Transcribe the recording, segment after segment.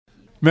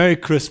Merry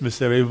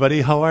Christmas, everybody.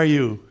 How are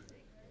you?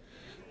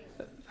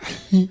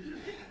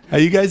 Are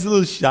you guys a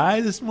little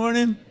shy this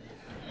morning?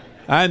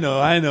 I know.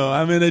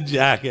 I'm in a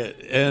jacket,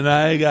 and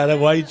I got a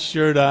white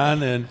shirt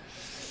on, and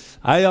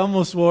I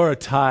almost wore a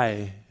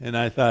tie, and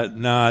I thought,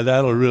 nah,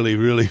 that'll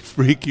really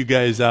freak you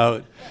guys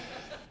out.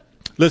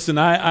 Listen,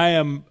 I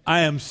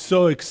am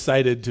so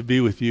excited to be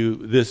with you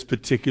this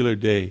particular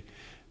day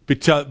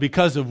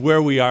because of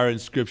where we are in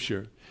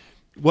Scripture.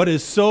 What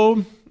is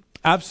so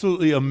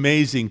absolutely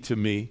amazing to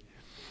me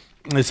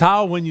is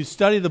how when you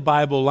study the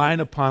Bible line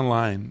upon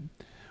line,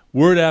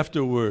 word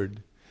after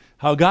word,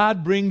 how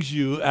God brings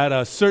you at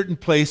a certain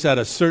place at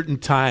a certain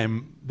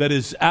time that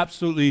is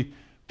absolutely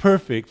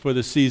perfect for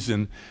the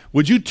season.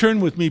 Would you turn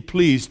with me,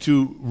 please,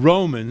 to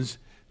Romans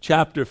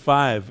chapter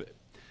 5.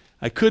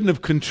 I couldn't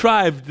have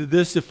contrived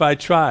this if I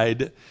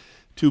tried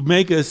to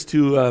make us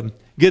to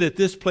get at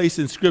this place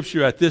in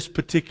Scripture at this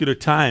particular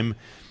time.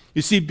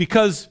 You see,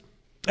 because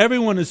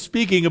everyone is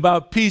speaking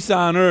about peace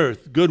on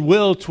earth,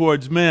 goodwill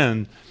towards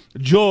men,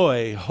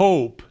 joy,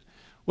 hope.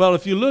 Well,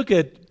 if you look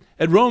at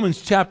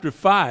Romans chapter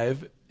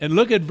 5 and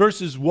look at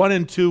verses 1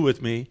 and 2 with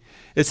me,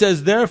 it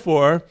says,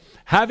 therefore,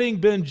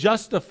 having been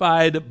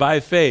justified by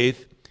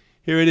faith,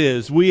 here it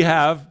is, we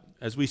have,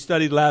 as we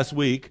studied last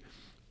week,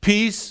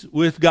 peace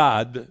with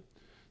God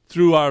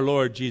through our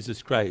Lord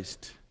Jesus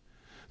Christ,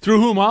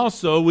 through whom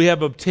also we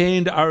have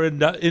obtained our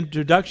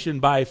introduction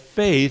by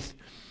faith.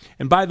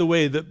 And by the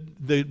way,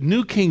 the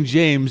New King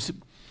James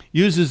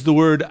uses the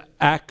word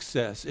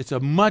access. It's a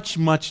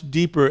much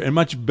deeper and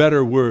much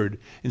better word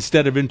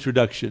instead of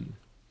introduction.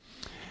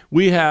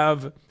 We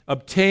have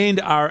obtained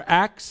our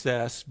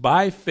access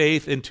by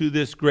faith into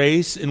this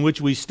grace in which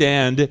we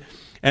stand,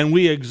 and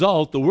we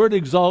exult. The word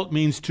exult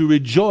means to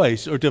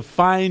rejoice or to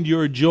find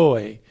your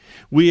joy.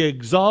 We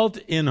exult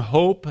in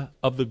hope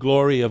of the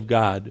glory of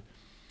God.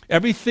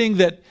 Everything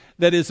that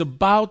is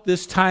about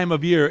this time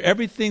of year,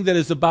 everything that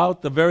is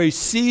about the very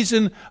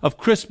season of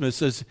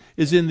Christmas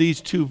is in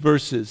these two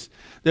verses.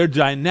 They're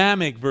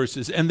dynamic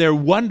verses, and they're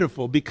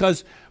wonderful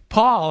because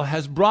Paul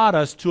has brought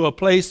us to a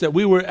place that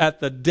we were at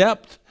the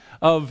depth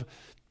of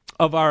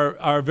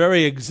our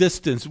very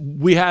existence.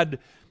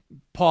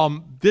 Paul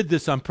did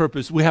this on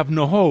purpose. We have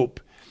no hope.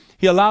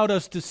 He allowed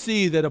us to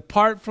see that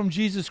apart from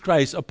Jesus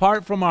Christ,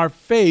 apart from our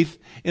faith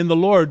in the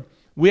Lord,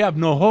 we have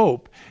no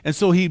hope. And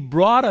so he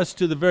brought us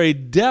to the very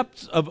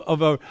depths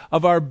of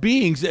our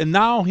beings, and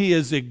now he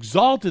has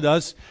exalted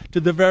us to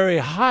the very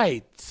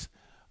heights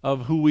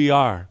of who we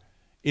are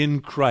in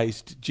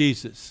Christ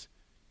Jesus.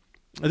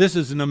 This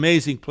is an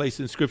amazing place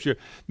in Scripture.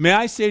 May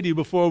I say to you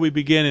before we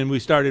begin and we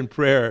start in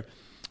prayer,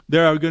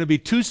 there are going to be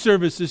two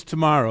services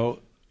tomorrow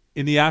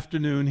in the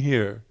afternoon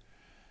here,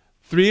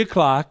 3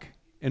 o'clock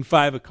and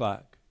 5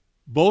 o'clock.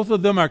 Both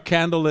of them are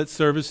candlelit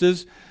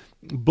services.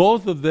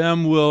 Both of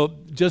them will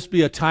just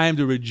be a time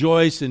to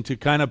rejoice and to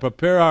kind of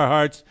prepare our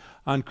hearts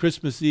on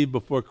Christmas Eve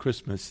before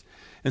Christmas.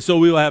 And so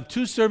we will have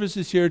two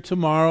services here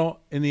tomorrow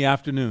in the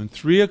afternoon,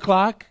 3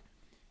 o'clock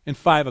and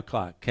 5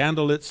 o'clock,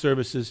 candlelit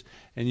services,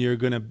 and you're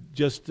going to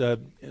just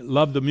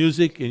love the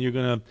music,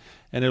 and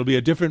and it'll be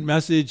a different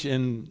message,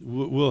 and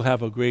we'll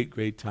have a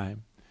great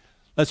time.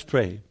 Let's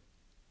pray.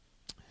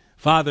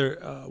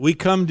 Father, we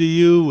come to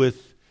you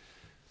with,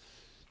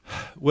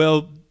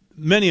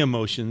 many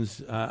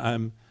emotions.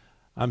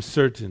 I'm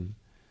certain.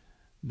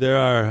 There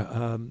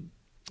are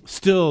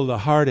still the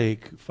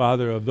heartache,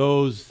 Father, of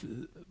those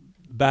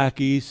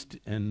back east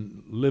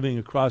and living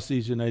across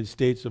these United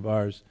States of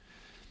ours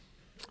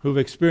who've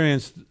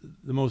experienced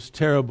the most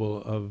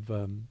terrible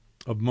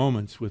of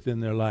moments within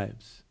their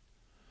lives.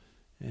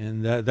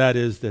 And that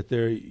is that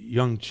their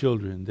young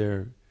children,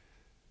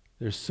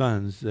 their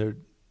sons,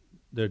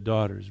 their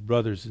daughters,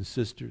 brothers and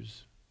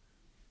sisters,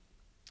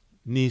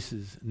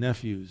 nieces,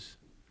 nephews,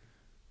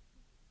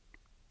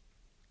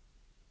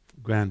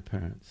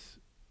 grandparents,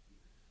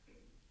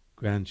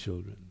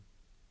 grandchildren,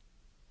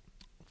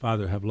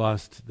 Father, have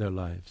lost their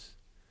lives.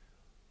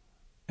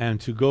 And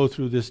to go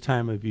through this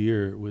time of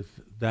year with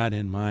that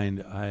in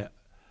mind,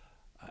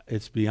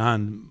 it's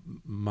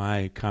beyond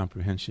my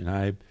comprehension.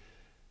 I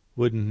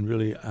wouldn't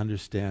really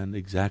understand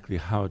exactly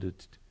how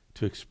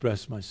to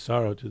express my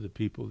sorrow to the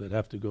people that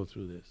have to go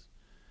through this.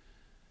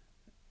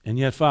 And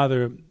yet,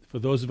 Father, for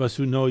those of us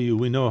who know you,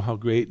 we know how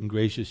great and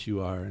gracious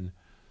you are.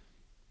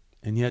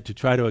 And yet to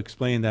try to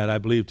explain that, I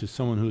believe, to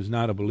someone who's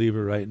not a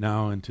believer right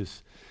now, and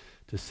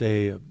to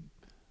say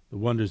the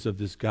wonders of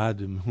this God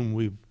in whom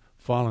we've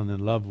fallen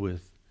in love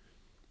with,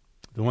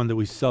 the one that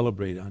we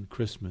celebrate on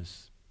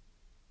Christmas,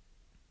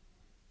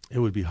 it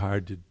would be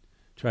hard to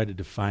try to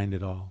define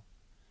it all.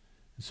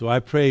 And so I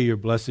pray your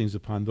blessings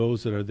upon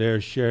those that are there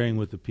sharing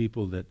with the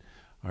people that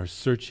are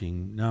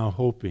searching, now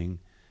hoping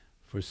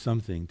for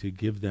something to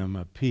give them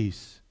a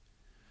peace.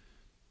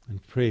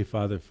 And pray,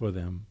 Father, for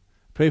them.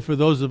 Pray for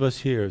those of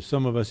us here.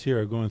 Some of us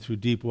here are going through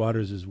deep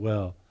waters as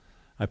well.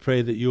 I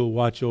pray that you'll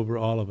watch over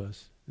all of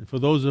us. And for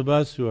those of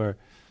us who are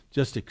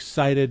just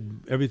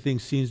excited, everything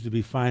seems to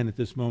be fine at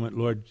this moment,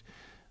 Lord,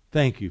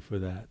 thank you for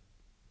that.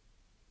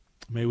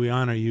 May we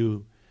honor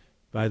you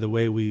by the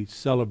way we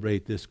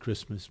celebrate this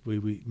Christmas.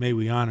 May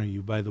we honor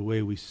you by the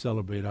way we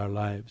celebrate our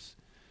lives.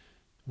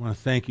 I want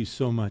to thank you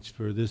so much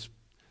for this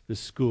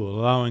school,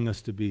 allowing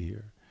us to be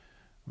here.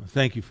 I want to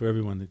thank you for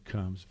everyone that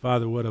comes.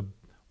 Father, what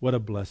a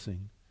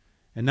blessing.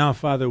 And now,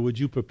 Father, would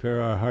you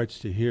prepare our hearts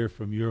to hear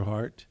from your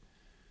heart?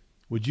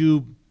 Would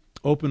you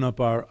open up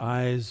our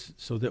eyes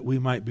so that we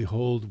might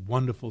behold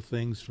wonderful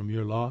things from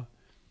your law?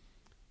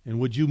 And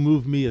would you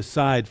move me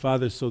aside,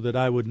 Father, so that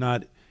I would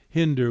not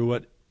hinder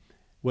what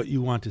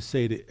you want to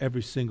say to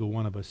every single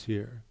one of us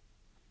here?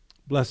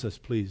 Bless us,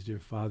 please, dear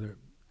Father.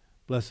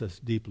 Bless us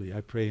deeply,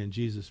 I pray in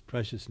Jesus'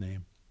 precious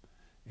name.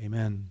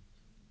 Amen.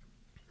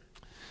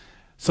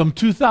 Some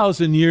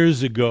 2,000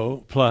 years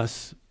ago,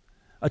 plus,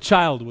 a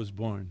child was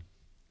born.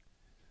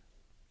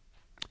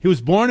 He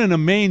was born in a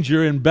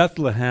manger in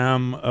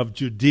Bethlehem of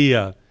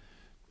Judea,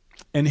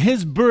 and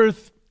his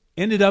birth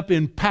ended up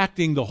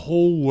impacting the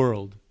whole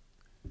world.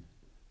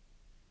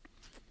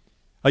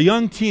 A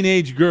young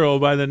teenage girl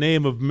by the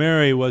name of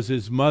Mary was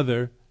his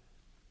mother.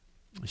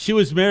 She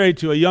was married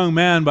to a young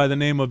man by the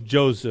name of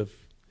Joseph.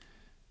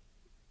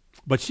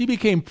 But she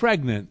became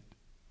pregnant.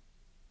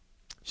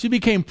 She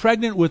became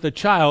pregnant with a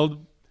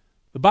child,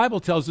 the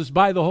Bible tells us,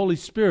 by the Holy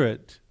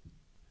Spirit.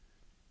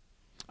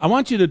 I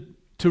want you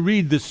to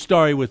read this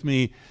story with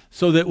me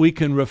so that we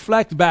can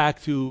reflect back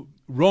to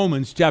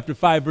Romans chapter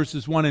 5,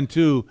 verses 1 and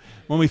 2,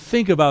 when we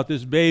think about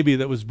this baby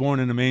that was born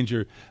in a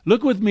manger.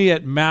 Look with me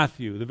at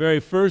Matthew, the very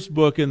first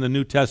book in the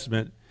New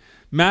Testament.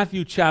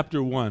 Matthew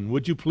chapter 1,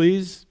 would you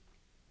please?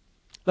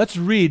 Let's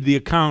read the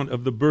account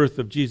of the birth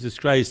of Jesus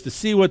Christ to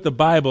see what the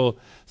Bible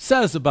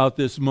says about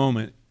this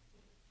moment.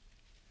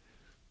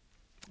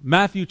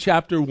 Matthew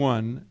chapter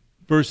 1,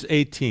 verse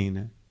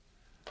 18.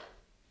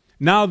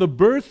 Now the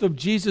birth of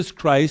Jesus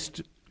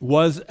Christ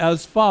was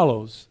as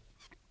follows.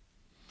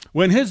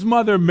 When his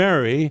mother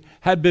Mary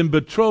had been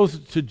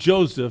betrothed to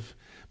Joseph,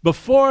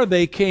 before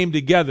they came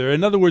together,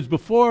 in other words,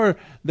 before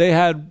they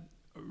had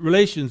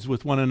relations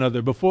with one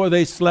another, before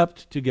they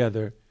slept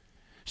together,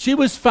 she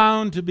was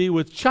found to be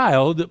with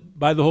child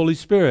by the Holy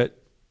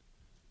Spirit.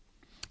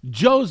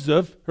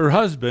 Joseph, her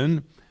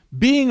husband,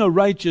 being a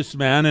righteous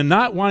man and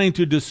not wanting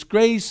to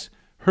disgrace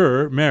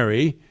her,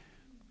 Mary,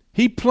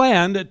 he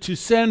planned to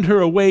send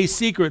her away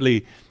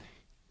secretly.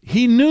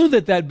 He knew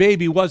that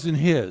baby wasn't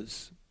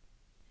his.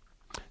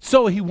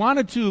 So he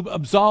wanted to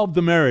absolve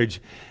the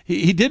marriage.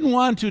 He didn't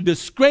want to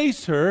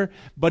disgrace her,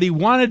 but he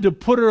wanted to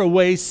put her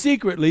away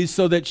secretly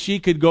so that she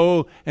could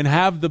go and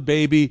have the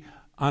baby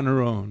on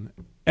her own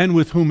and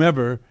with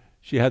whomever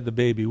she had the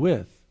baby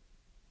with.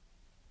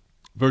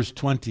 Verse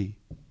 20.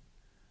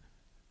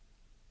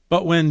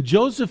 But when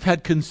Joseph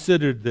had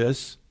considered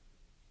this,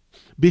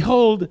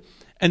 behold,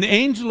 an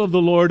angel of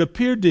the Lord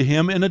appeared to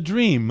him in a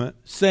dream,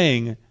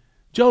 saying,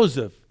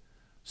 Joseph,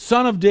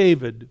 son of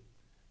David,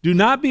 do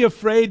not be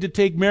afraid to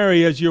take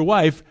Mary as your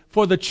wife,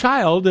 for the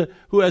child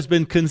who has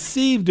been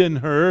conceived in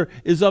her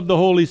is of the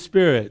Holy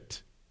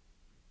Spirit.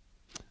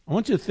 I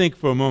want you to think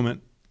for a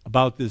moment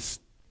about this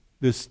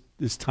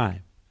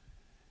time.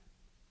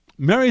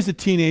 Mary's a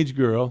teenage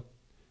girl.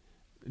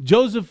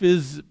 Joseph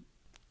is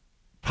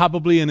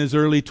probably in his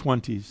early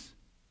 20s.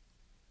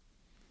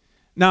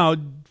 Now,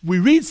 we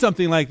read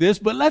something like this,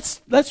 but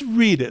let's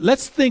read it.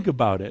 Let's think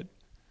about it.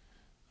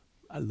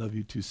 I love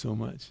you two so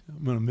much.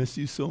 I'm going to miss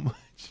you so much.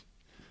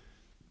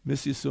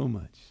 Miss you so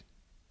much.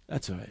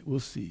 That's all right. We'll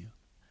see you.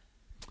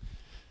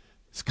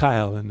 It's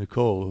Kyle and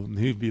Nicole.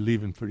 He'll be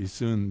leaving pretty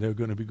soon. They're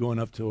going to be going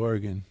up to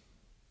Oregon.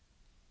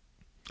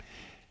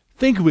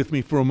 Think with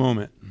me for a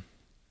moment.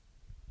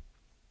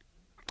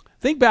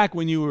 Think back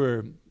when you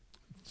were,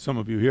 some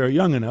of you here are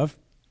young enough.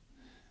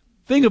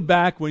 Think of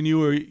back when you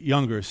were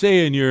younger,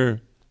 say in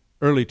your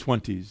early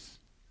 20s.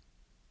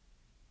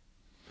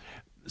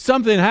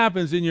 Something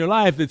happens in your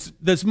life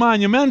that's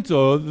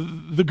monumental.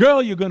 The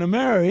girl you're going to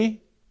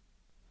marry,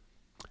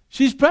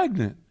 she's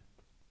pregnant.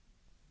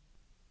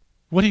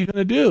 What are you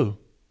going to do?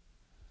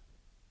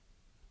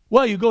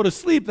 Well, you go to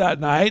sleep that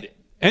night,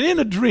 and in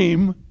a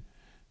dream,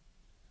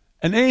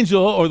 an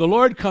angel or the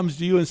Lord comes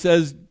to you and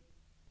says,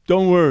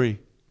 don't worry.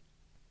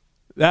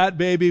 That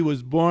baby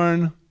was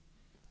born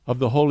of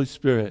the Holy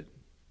Spirit.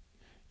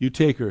 You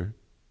take her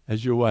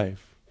as your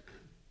wife.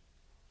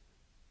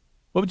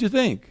 What would you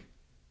think?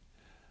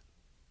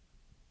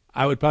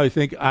 I would probably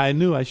think, I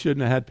knew I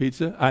shouldn't have had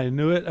pizza. I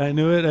knew it. I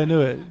knew it.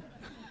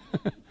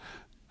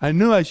 I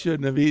knew I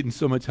shouldn't have eaten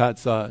so much hot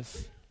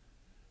sauce.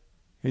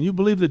 Can you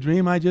believe the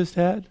dream I just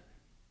had?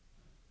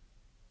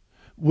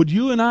 Would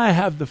you and I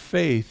have the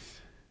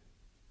faith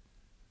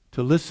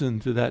to listen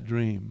to that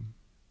dream?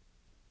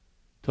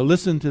 To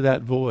listen to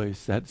that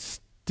voice, that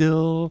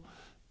still,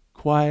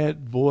 quiet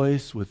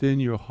voice within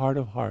your heart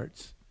of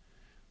hearts,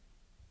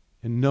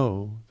 and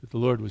know that the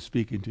Lord was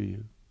speaking to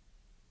you?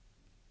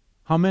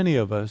 How many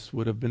of us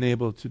would have been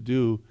able to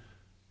do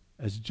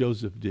as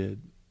Joseph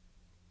did?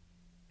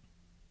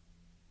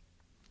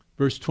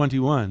 Verse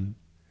 21.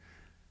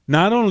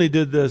 Not only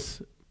did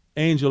this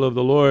angel of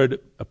the Lord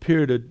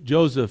appear to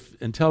Joseph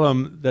and tell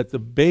him that the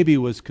baby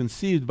was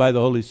conceived by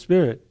the Holy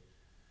Spirit,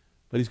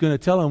 but he's going to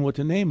tell him what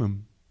to name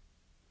him.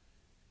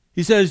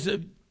 He says,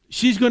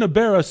 she's going to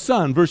bear a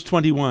son, verse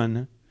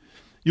 21.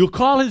 You'll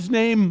call his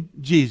name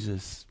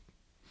Jesus,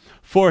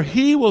 for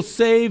he will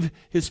save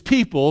his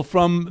people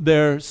from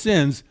their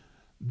sins.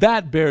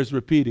 That bears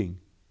repeating.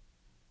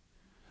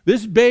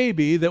 This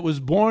baby that was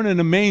born in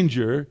a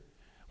manger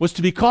was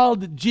to be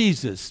called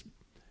Jesus,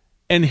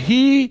 and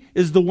he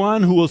is the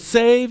one who will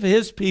save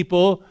his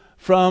people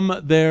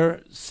from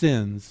their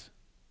sins.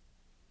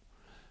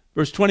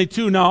 Verse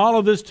 22, now all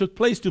of this took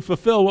place to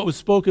fulfill what was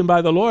spoken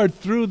by the Lord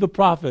through the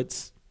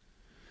prophets.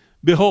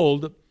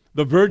 Behold,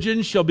 the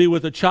virgin shall be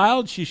with a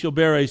child, she shall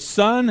bear a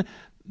son,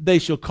 they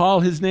shall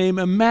call his name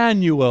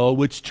Emmanuel,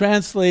 which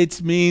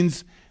translates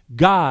means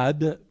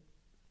God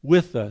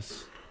with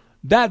us.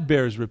 That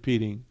bears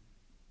repeating.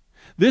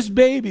 This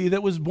baby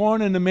that was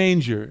born in a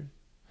manger,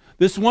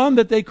 this one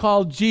that they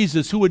called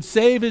Jesus, who would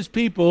save his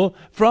people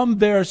from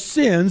their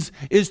sins,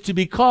 is to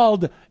be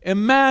called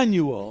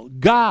Emmanuel,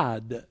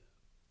 God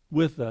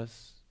with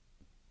us.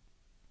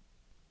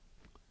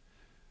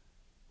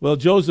 Well,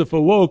 Joseph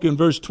awoke in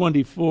verse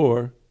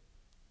 24.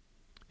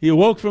 He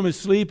awoke from his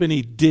sleep and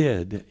he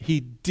did. He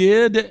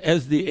did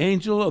as the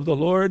angel of the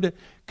Lord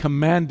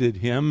commanded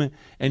him,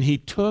 and he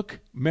took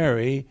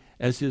Mary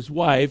as his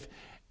wife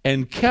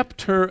and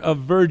kept her a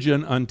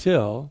virgin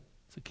until,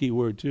 it's a key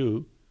word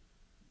too,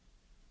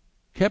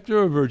 kept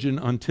her a virgin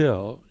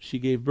until she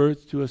gave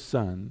birth to a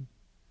son.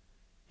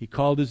 He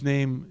called his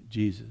name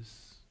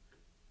Jesus.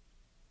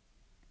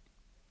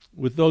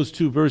 With those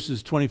two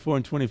verses, 24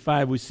 and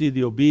 25, we see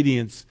the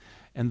obedience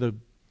and the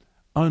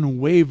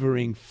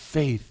unwavering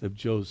faith of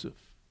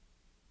Joseph.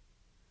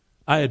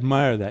 I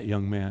admire that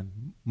young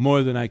man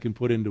more than I can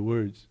put into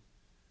words,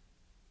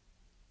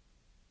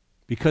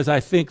 because I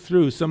think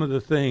through some of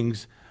the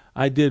things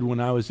I did when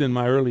I was in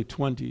my early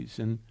 20s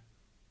and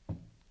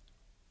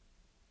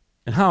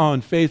how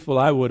unfaithful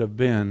I would have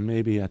been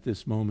maybe at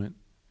this moment.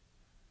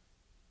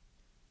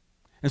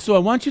 And so I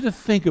want you to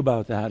think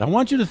about that. I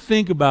want you to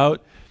think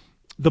about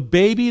the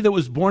baby that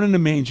was born in a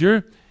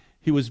manger.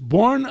 He was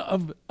born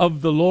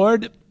of the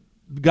Lord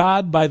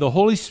God by the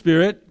Holy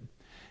Spirit.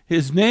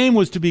 His name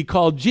was to be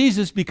called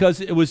Jesus because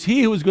it was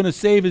he who was going to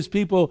save his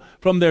people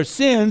from their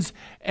sins.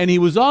 And he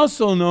was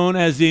also known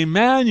as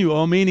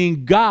Emmanuel,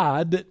 meaning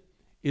God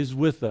is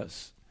with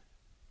us.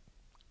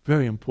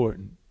 Very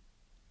important.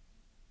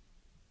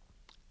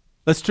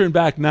 Let's turn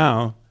back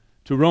now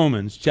to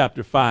Romans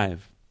chapter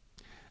 5.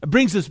 It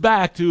brings us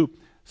back to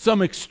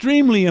some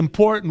extremely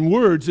important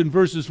words in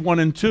verses 1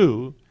 and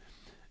 2,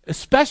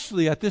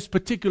 especially at this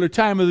particular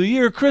time of the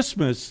year,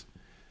 Christmas,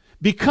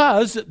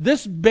 because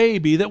this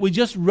baby that we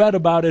just read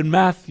about in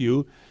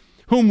Matthew,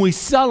 whom we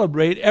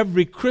celebrate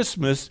every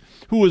Christmas,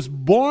 who was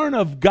born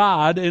of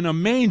God in a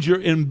manger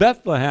in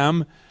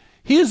Bethlehem,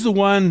 he is the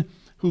one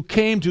who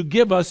came to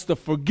give us the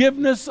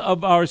forgiveness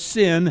of our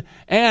sin,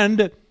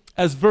 and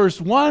as verse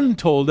 1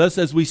 told us,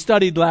 as we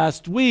studied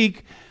last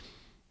week,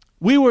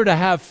 we were to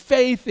have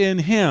faith in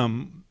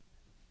him.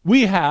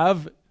 We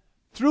have,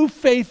 through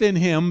faith in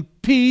him,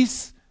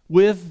 peace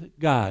with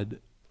God.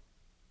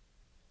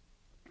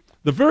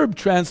 The verb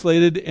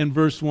translated in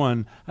verse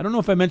 1, I don't know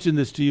if I mentioned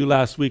this to you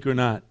last week or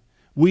not.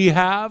 We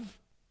have,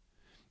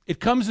 it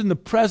comes in the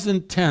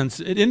present tense.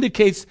 It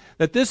indicates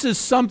that this is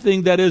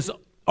something that is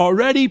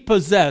already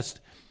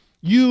possessed.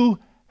 You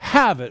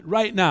have it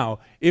right now.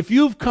 If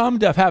you've come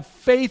to have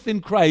faith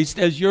in Christ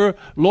as your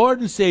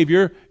Lord and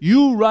Savior,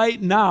 you right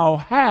now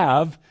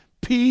have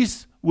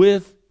peace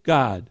with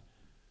God.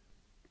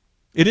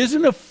 It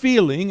isn't a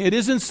feeling. It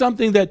isn't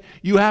something that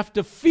you have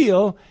to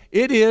feel.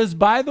 It is,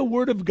 by the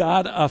Word of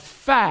God, a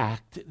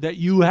fact that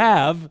you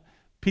have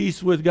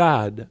peace with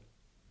God.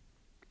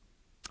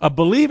 A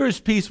believer's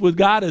peace with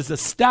God is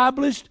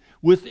established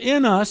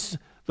within us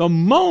the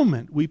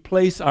moment we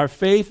place our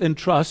faith and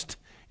trust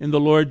in the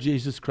Lord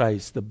Jesus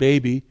Christ, the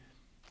baby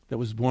that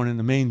was born in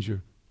the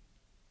manger.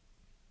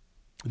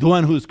 The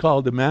one who is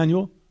called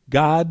Emmanuel,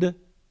 God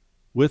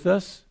with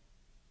us.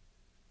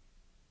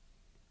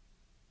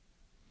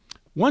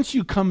 Once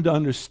you come to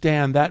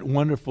understand that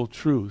wonderful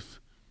truth,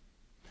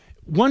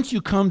 once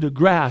you come to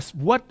grasp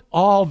what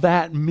all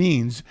that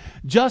means,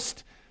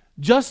 just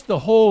the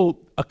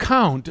whole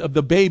account of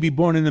the baby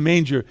born in the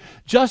manger,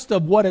 just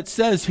of what it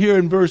says here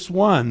in verse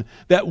 1,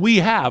 that we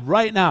have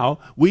right now,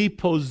 we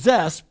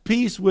possess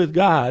peace with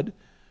God.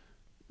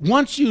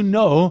 Once you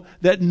know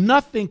that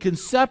nothing can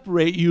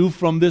separate you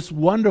from this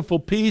wonderful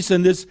peace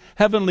and this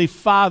heavenly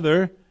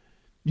Father,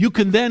 you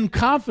can then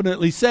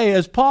confidently say,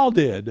 as Paul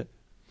did.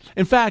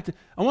 In fact,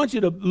 I want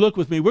you to look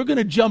with me. We're going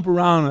to jump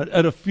around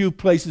at a few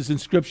places in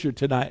Scripture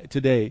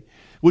today.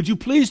 Would you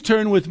please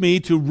turn with me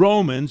to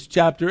Romans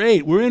chapter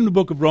 8? We're in the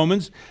book of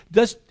Romans.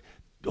 Just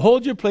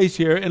hold your place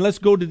here and let's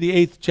go to the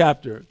 8th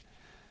chapter.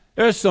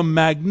 There are some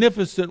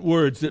magnificent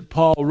words that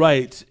Paul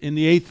writes in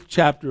the 8th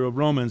chapter of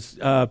Romans.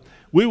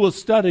 We will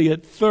study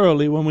it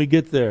thoroughly when we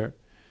get there.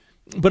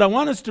 But I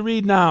want us to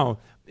read now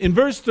in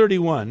verse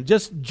 31.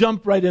 Just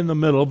jump right in the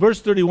middle.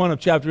 Verse 31 of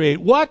chapter 8.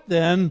 What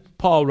then,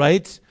 Paul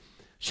writes,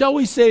 shall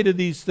we say to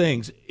these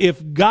things?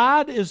 If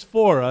God is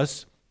for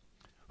us,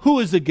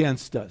 who is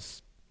against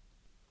us?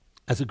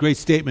 That's a great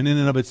statement in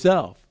and of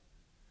itself.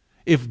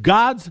 If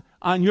God's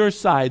on your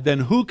side, then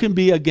who can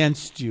be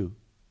against you?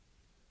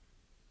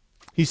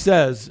 He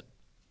says,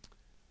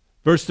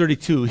 verse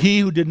 32, He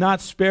who did not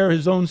spare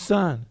his own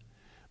son,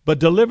 but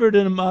delivered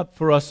him up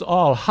for us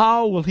all,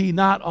 how will he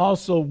not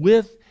also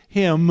with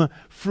him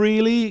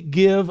freely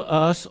give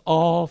us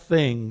all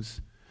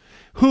things?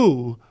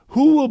 Who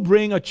will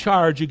bring a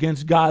charge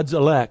against God's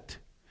elect?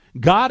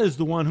 God is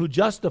the one who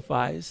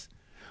justifies.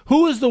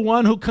 Who is the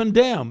one who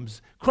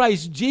condemns?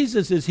 Christ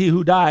Jesus is he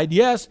who died.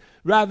 Yes,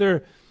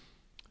 rather,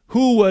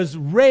 who was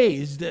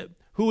raised,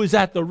 who is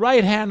at the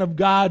right hand of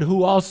God,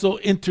 who also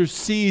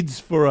intercedes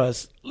for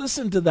us.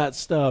 Listen to that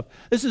stuff.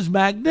 This is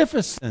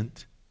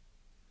magnificent.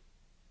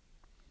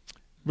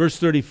 Verse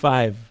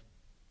 35,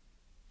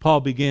 Paul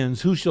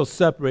begins, Who shall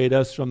separate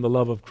us from the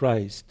love of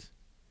Christ?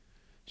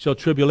 Shall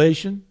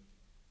tribulation,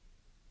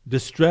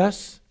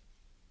 distress,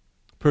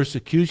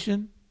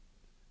 persecution,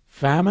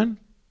 famine,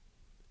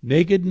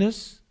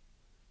 nakedness,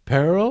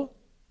 peril,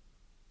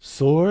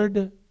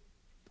 sword?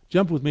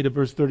 Jump with me to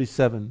verse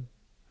 37.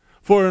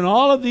 For in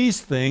all of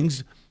these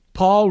things,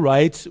 Paul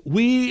writes,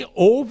 we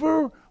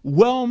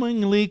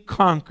overwhelmingly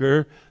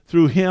conquer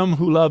through him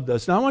who loved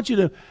us. Now I want you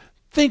to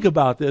think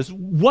about this.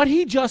 What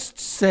he just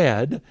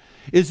said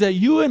is that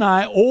you and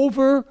I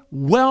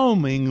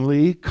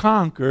overwhelmingly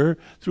conquer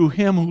through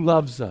him who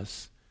loves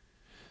us.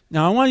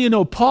 Now I want you to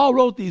know, Paul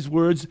wrote these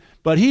words,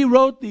 but he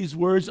wrote these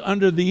words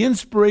under the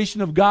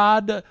inspiration of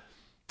God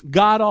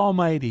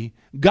Almighty.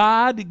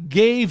 God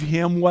gave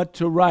him what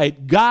to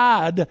write.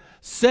 God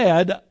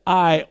said,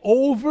 I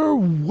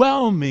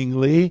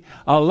overwhelmingly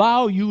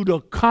allow you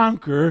to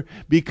conquer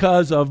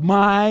because of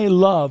my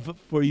love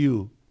for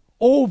you.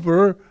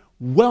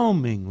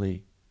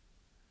 Overwhelmingly.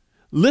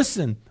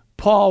 Listen,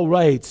 Paul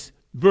writes,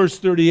 verse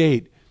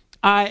 38,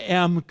 I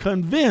am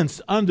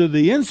convinced under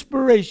the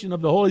inspiration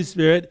of the Holy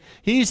Spirit.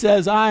 He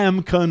says, I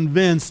am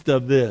convinced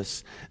of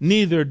this.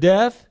 Neither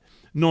death,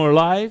 nor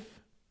life,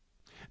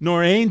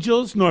 nor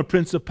angels, nor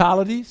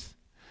principalities,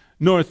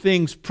 nor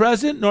things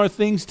present, nor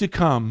things to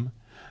come,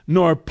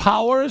 nor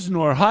powers,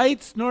 nor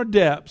heights, nor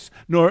depths,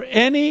 nor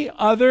any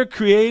other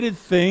created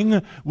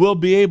thing will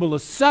be able to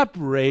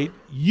separate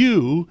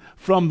you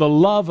from the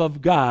love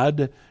of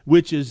God,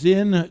 which is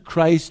in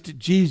Christ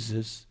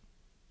Jesus,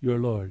 your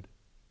Lord.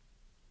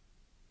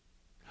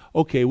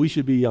 Okay, we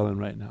should be yelling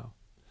right now.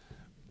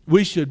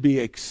 We should be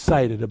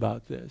excited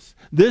about this.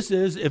 This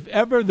is, if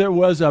ever there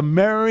was a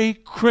Merry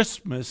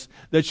Christmas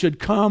that should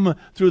come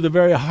through the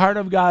very heart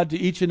of God to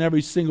each and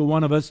every single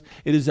one of us,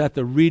 it is at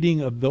the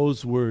reading of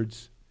those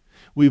words.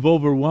 We've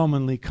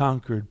overwhelmingly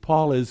conquered.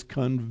 Paul is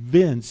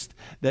convinced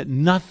that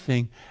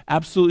nothing,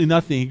 absolutely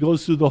nothing, he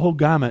goes through the whole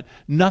gamut,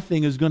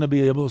 nothing is going to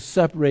be able to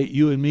separate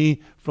you and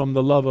me from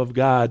the love of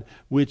God,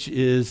 which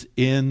is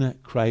in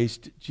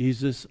Christ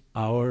Jesus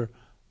our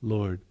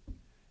Lord.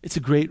 It's a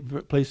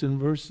great place in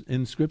verse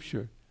in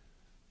Scripture.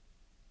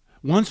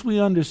 Once we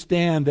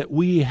understand that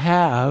we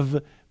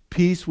have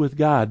peace with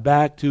God,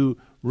 back to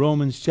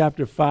Romans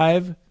chapter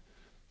 5,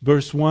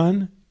 verse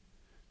 1.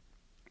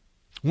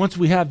 Once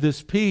we have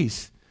this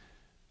peace,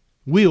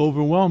 we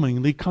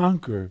overwhelmingly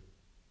conquer.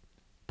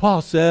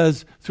 Paul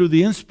says, through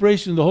the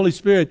inspiration of the Holy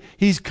Spirit,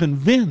 he's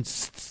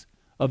convinced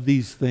of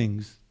these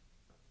things.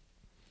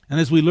 And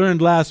as we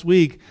learned last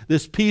week,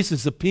 this peace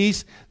is a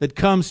peace that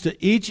comes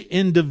to each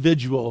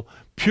individual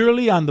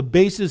purely on the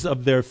basis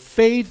of their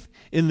faith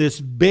in this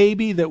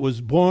baby that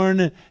was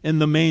born in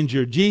the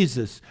manger,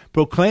 Jesus,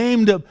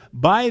 proclaimed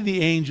by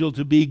the angel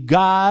to be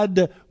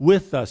God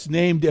with us,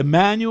 named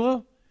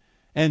Emmanuel,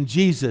 and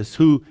Jesus,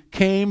 who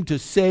came to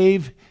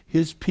save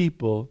his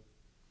people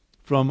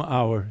from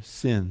our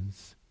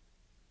sins.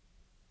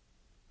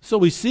 So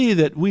we see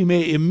that we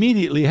may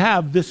immediately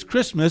have this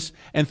Christmas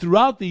and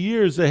throughout the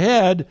years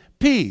ahead,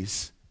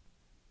 peace.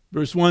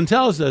 Verse 1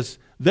 tells us,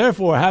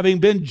 therefore, having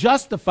been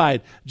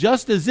justified,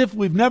 just as if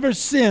we've never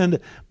sinned,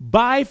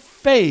 by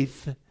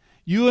faith,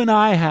 you and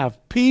I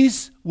have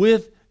peace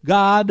with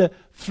God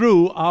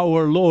through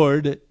our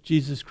Lord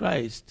Jesus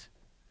Christ.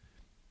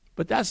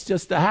 But that's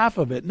just the half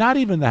of it. Not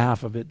even the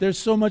half of it. There's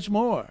so much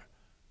more.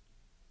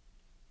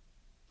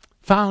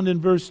 Found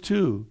in verse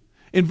 2.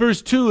 In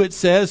verse 2 it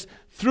says,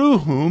 through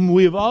whom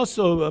we have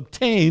also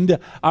obtained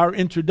our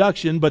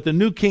introduction, but the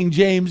New King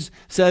James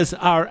says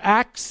our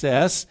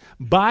access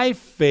by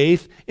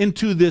faith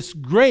into this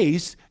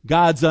grace,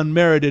 God's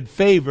unmerited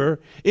favor,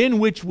 in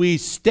which we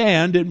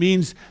stand. It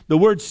means, the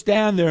word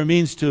stand there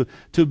means to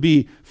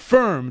be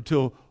firm,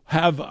 to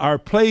have our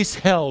place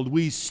held.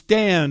 We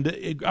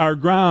stand our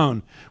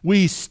ground.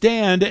 We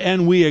stand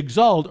and we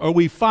exalt, or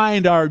we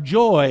find our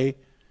joy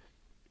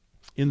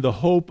in the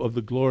hope of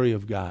the glory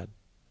of God.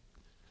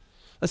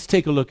 Let's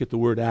take a look at the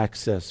word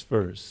access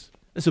first.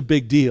 It's a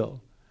big deal.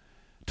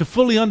 To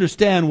fully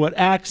understand what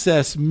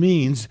access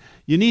means,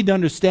 we need to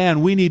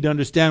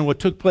understand what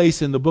took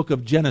place in the book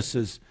of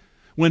Genesis.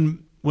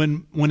 When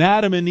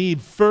Adam and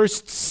Eve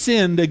first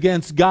sinned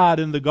against God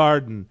in the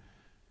garden,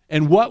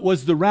 and what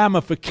was the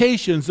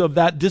ramifications of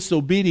that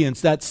disobedience,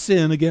 that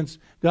sin against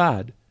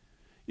God.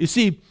 You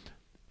see,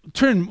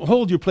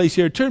 hold your place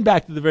here. Turn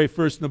back to the very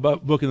first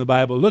book in the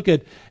Bible. Look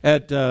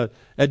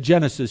at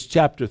Genesis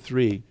chapter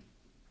 3.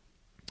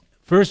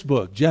 First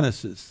book,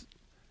 Genesis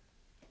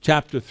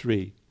chapter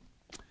 3.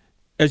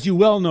 As you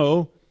well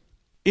know,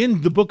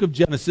 in the book of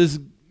Genesis,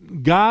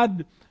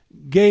 God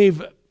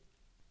gave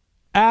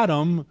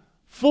Adam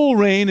full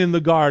reign in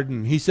the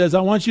garden. He says,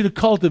 I want you to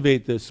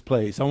cultivate this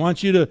place. I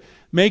want you to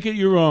make it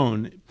your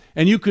own.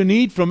 And you can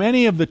eat from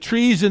any of the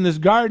trees in this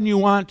garden you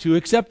want to,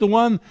 except the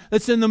one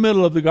that's in the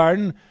middle of the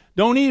garden.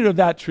 Don't eat of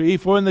that tree,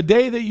 for in the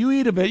day that you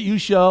eat of it, you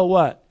shall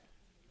what?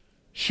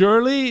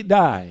 Surely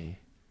die.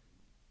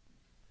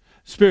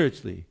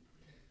 Spiritually.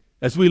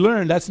 As we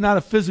learned, that's not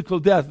a physical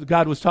death that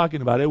God was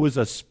talking about. It was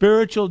a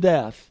spiritual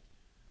death.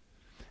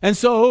 And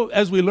so,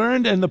 as we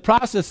learned in the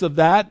process of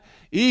that,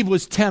 Eve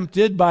was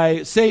tempted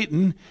by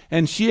Satan,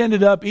 and she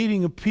ended up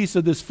eating a piece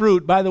of this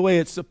fruit. By the way,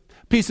 it's a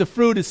piece of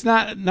fruit. It's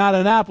not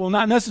an apple,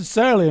 not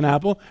necessarily an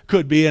apple.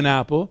 Could be an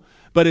apple,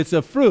 but it's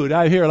a fruit.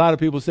 I hear a lot of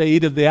people say,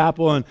 eat of the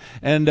apple,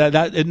 and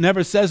that it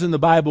never says in the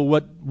Bible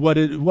what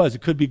it was.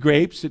 It could be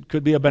grapes. It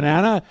could be a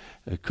banana.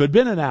 It could have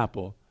been an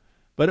apple.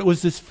 But it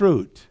was this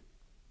fruit.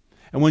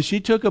 And when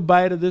she took a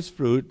bite of this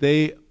fruit,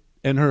 they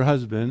and her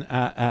husband,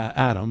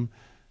 Adam,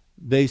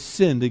 they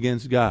sinned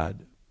against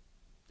God.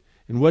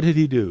 And what did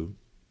he do?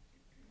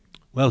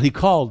 Well, he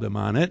called them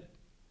on it.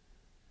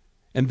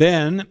 And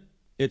then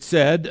it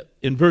said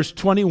in verse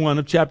 21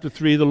 of chapter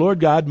 3, the Lord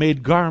God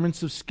made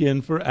garments of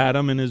skin for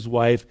Adam and his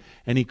wife,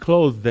 and he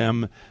clothed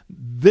them.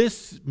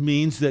 This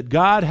means that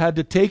God had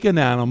to take an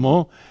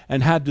animal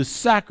and had to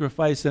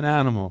sacrifice an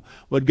animal.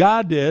 What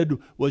God did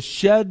was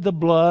shed the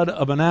blood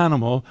of an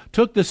animal,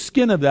 took the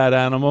skin of that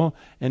animal,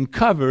 and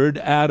covered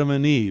Adam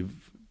and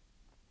Eve.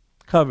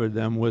 Covered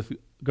them with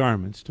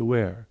garments to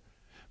wear.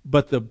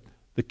 But the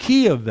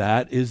key of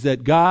that is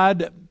that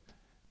God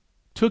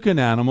took an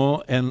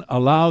animal and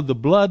allowed the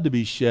blood to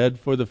be shed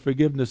for the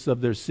forgiveness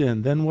of their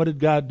sin. Then what did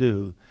God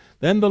do?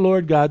 Then the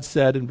Lord God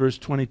said in verse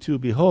 22,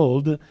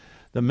 behold,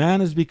 the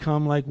man has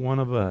become like one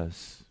of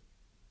us.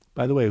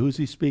 By the way, who's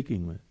he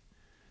speaking with?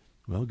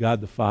 Well, God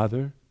the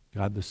Father,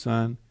 God the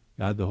Son,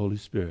 God the Holy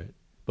Spirit.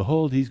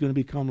 Behold, he's going to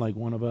become like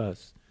one of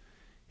us.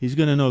 He's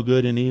going to know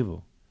good and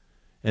evil.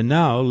 And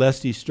now,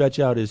 lest he stretch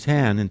out his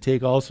hand and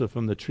take also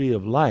from the tree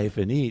of life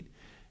and eat,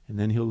 and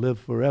then he'll live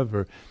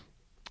forever.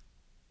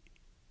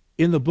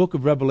 In the book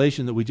of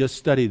Revelation that we just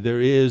studied,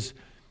 there is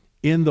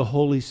in the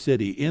holy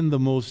city, in the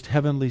most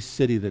heavenly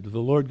city that the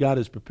Lord God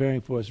is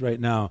preparing for us right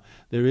now,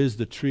 there is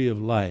the tree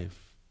of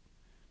life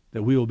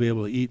that we will be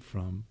able to eat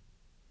from.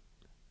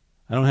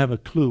 I don't have a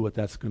clue what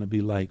that's going to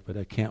be like, but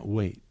I can't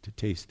wait to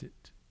taste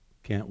it.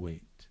 Can't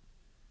wait.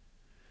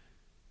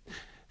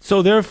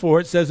 So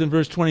therefore, it says in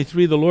verse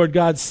 23, the Lord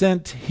God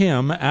sent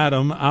him,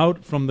 Adam,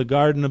 out from the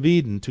Garden of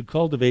Eden to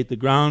cultivate the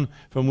ground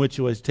from which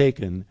it was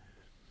taken.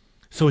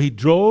 So he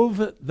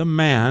drove the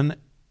man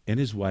and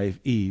his wife,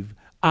 Eve,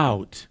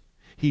 out.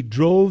 He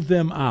drove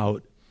them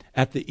out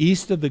at the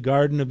east of the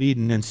Garden of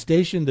Eden and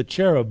stationed the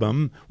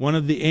cherubim, one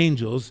of the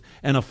angels,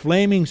 and a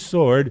flaming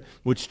sword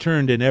which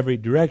turned in every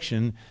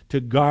direction to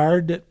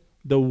guard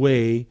the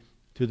way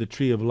to the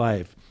tree of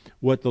life.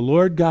 What the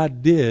Lord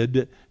God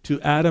did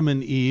to Adam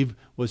and Eve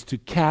was to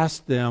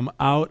cast them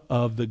out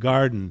of the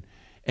garden.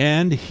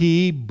 And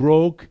he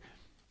broke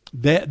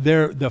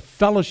the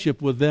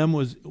fellowship with him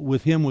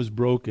was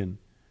broken.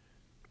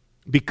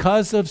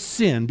 Because of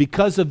sin,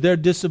 because of their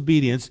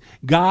disobedience,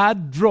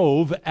 God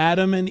drove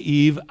Adam and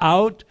Eve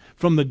out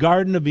from the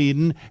Garden of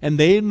Eden, and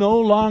they no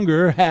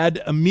longer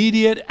had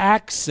immediate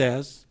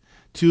access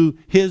to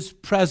his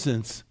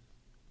presence.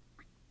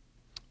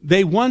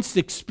 They once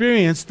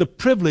experienced the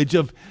privilege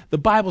of, the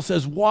Bible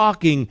says,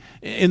 walking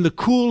in the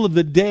cool of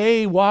the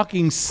day,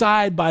 walking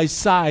side by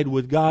side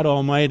with God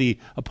Almighty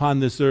upon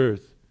this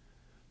earth.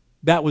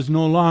 That was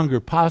no longer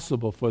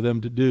possible for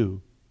them to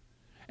do.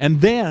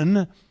 And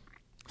then,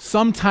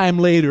 sometime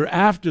later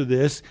after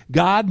this,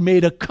 God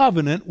made a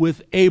covenant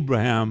with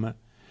Abraham.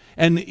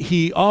 And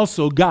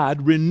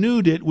God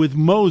renewed it with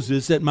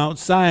Moses at Mount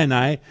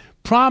Sinai,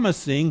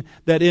 promising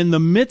that in the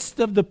midst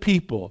of the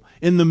people,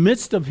 in the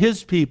midst of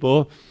his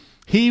people,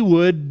 he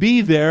would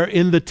be there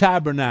in the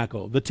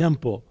tabernacle, the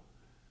temple.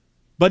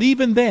 But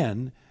even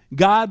then,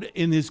 God,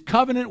 in his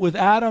covenant with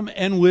Adam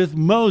and with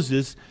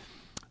Moses,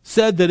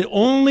 said that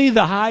only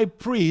the high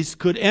priest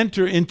could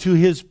enter into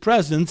his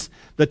presence,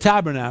 the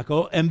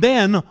tabernacle, and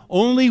then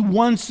only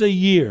once a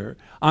year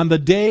on the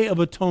Day of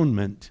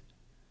Atonement.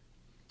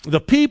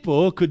 The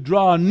people could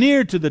draw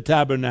near to the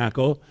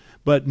tabernacle,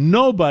 but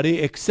nobody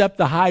except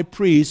the high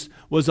priest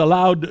was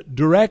allowed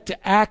direct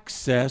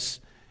access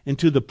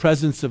into the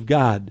presence of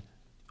God.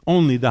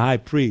 Only the high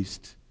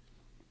priest.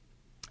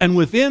 And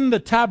within the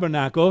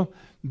tabernacle,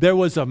 there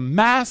was a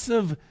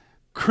massive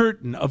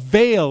curtain, a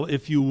veil,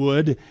 if you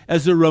would,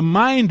 as a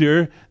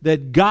reminder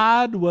that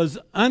God was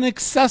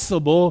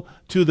inaccessible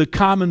to the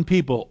common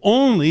people.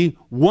 Only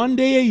one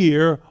day a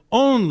year,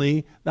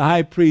 only the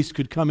high priest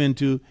could come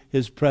into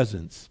his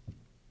presence.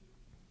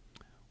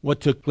 What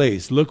took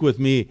place? Look with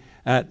me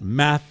at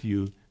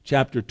Matthew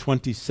chapter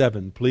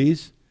 27,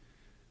 please.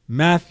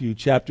 Matthew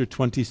chapter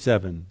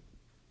 27.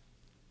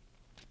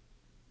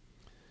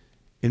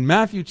 In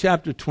Matthew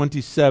chapter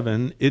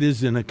 27, it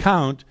is an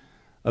account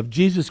of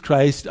Jesus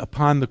Christ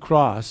upon the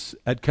cross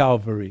at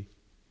Calvary.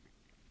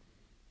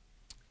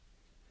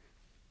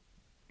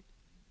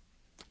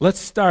 Let's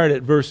start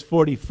at verse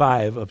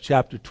 45 of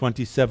chapter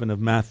 27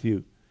 of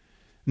Matthew.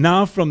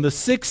 Now from the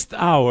 6th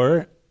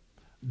hour,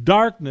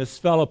 darkness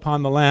fell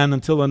upon the land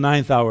until the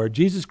 9th hour.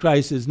 Jesus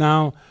Christ is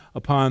now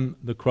upon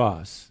the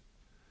cross.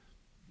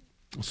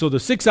 So the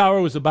 6th hour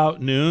was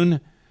about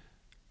noon.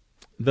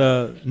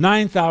 The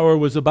 9th hour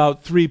was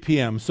about 3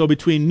 p.m. So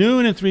between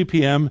noon and 3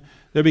 p.m.,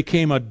 there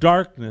became a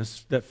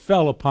darkness that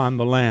fell upon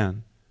the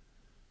land.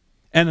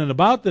 And at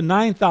about the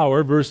 9th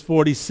hour, verse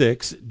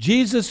 46,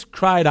 Jesus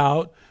cried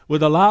out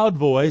with a loud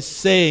voice,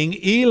 saying,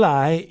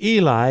 Eli,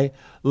 Eli,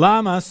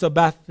 lama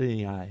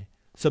sabachthani,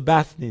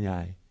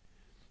 sabachthani.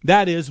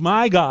 That is,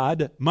 my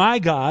God,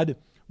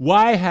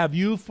 why have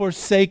you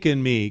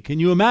forsaken me? Can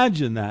you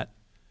imagine that?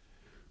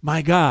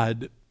 My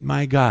God,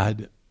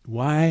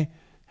 why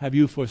have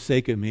you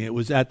forsaken me? It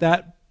was at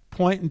that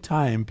point in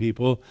time,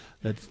 people,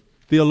 that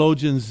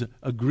theologians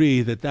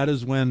agree that that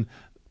is when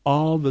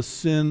all the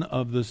sin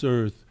of this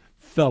earth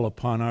fell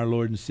upon our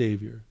Lord and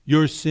Savior.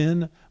 Your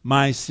sin,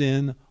 my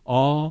sin,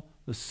 all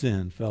the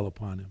sin fell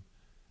upon him.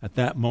 At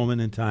that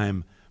moment in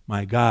time,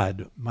 my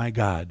God,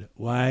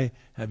 why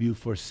have you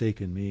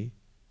forsaken me?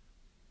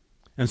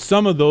 And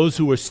some of those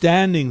who were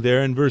standing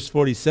there in verse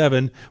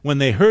 47, when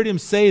they heard him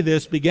say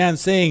this, began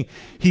saying,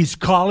 he's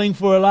calling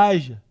for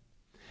Elijah.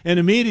 And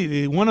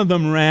immediately one of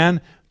them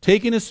ran,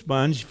 taking a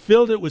sponge,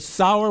 filled it with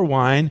sour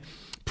wine,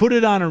 put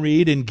it on a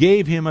reed, and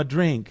gave him a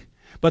drink.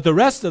 But the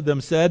rest of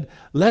them said,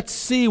 let's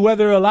see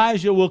whether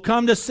Elijah will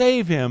come to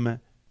save him.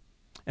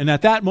 And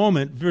at that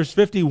moment, verse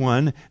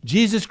 51,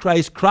 Jesus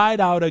Christ cried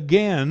out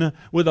again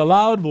with a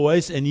loud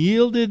voice and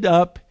yielded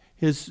up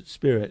his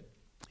spirit.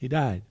 He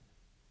died.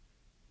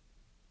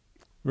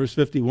 Verse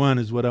 51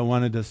 is what I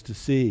wanted us to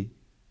see.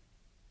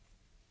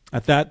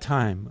 At that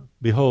time,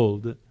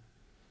 behold,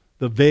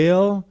 the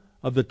veil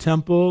of the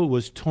temple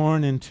was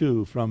torn in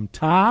two from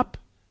top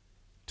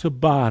to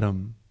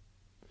bottom,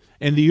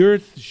 and the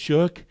earth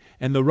shook,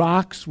 and the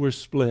rocks were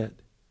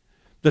split.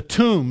 The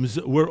tombs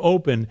were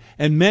open,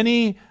 and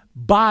many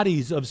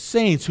bodies of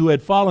saints who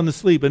had fallen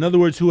asleep, in other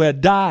words, who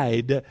had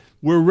died,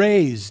 were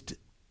raised.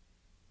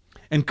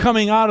 And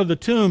coming out of the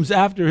tombs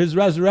after his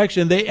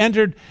resurrection, they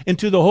entered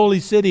into the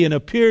holy city and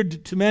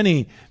appeared to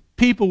many.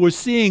 People were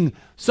seeing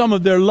some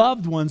of their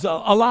loved ones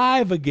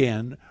alive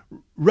again,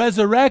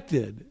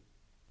 resurrected.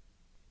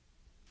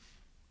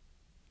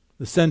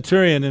 The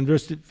centurion in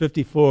verse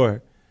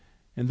 54,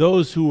 and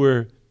those who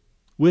were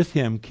with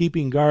him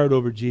keeping guard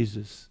over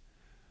Jesus,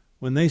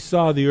 when they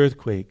saw the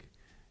earthquake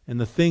and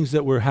the things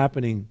that were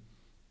happening,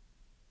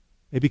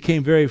 they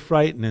became very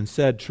frightened and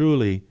said,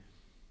 truly,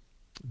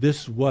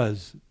 this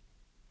was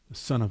the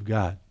Son of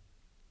God.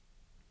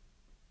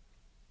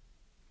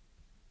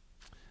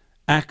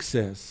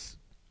 Access.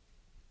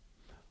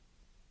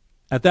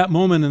 At that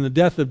moment in the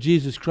death of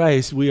Jesus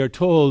Christ, we are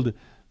told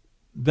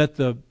that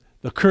the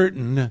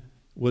curtain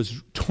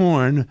was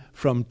torn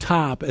from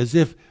top, as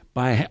if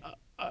by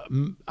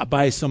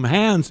some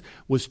hands,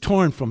 was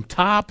torn from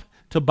top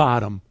to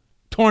bottom,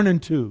 torn in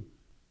two.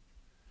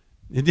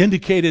 It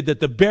indicated that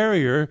the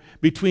barrier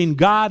between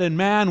God and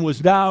man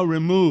was now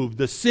removed.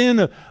 The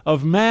sin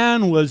of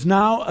man was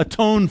now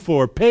atoned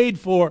for, paid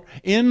for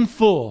in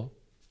full.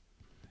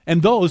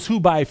 And those who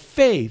by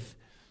faith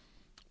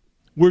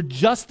were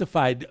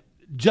justified,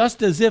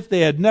 just as if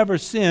they had never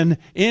sinned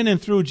in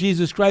and through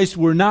Jesus Christ,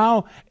 were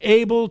now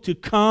able to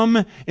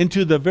come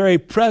into the very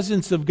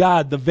presence of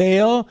God. The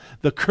veil,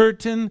 the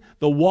curtain,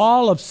 the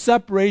wall of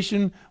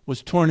separation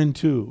was torn in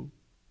two.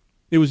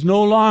 It was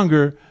no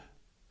longer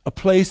a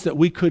place that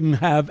we couldn't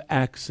have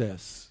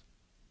access.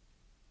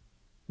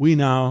 We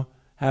now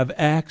have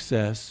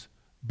access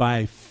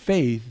by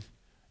faith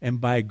and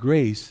by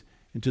grace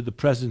into the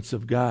presence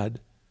of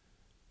God.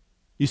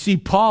 You see,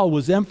 Paul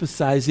was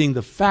emphasizing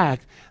the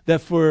fact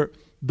that for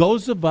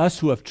those of us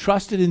who have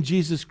trusted in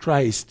Jesus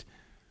Christ,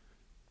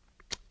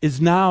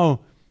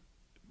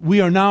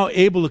 we are now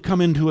able to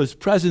come into his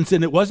presence,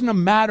 and it wasn't a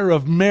matter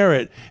of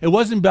merit. It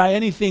wasn't by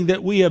anything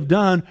that we have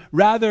done.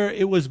 Rather,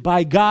 it was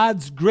by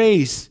God's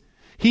grace.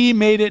 He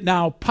made it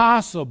now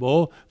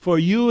possible for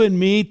you and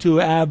me to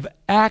have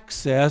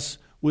access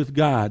with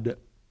God.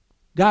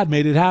 God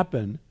made it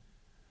happen.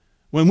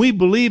 When we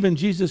believe in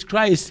Jesus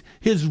Christ,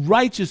 his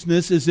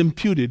righteousness is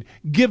imputed,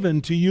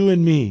 given to you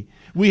and me.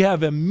 We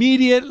have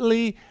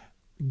immediately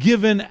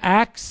given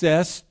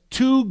access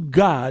to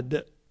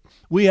God.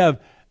 We have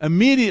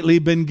immediately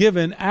been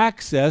given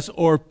access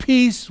or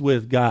peace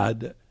with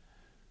God.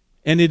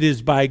 And it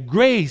is by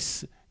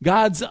grace,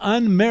 God's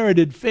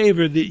unmerited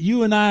favor, that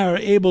you and I are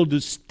able to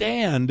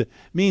stand,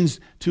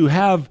 means to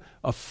have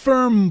a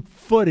firm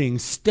footing,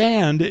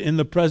 stand in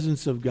the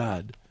presence of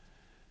God.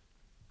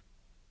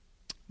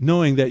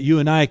 Knowing that you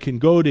and I can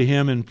go to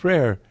him in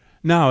prayer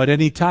now at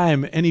any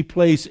time, any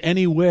place,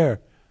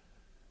 anywhere.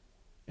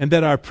 and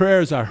that our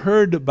prayers are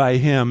heard by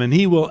Him, and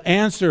He will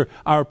answer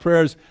our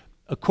prayers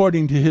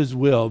according to His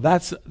will.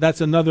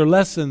 That's another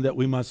lesson that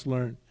we must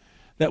learn,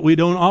 that we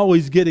don't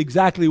always get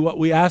exactly what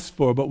we ask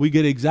for, but we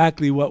get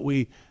exactly what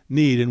we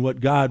need and what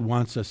God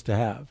wants us to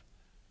have.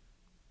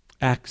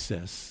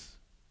 Access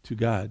to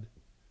God.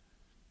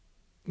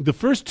 The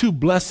first two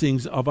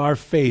blessings of our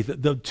faith,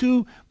 the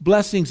two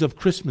blessings of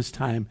Christmas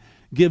time,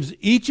 gives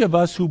each of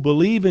us who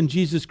believe in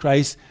Jesus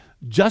Christ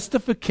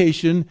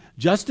justification,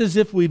 just as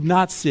if we've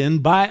not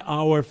sinned, by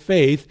our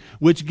faith,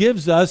 which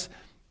gives us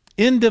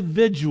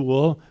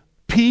individual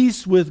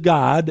peace with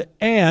God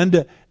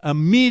and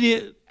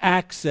immediate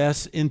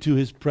access into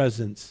His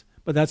presence.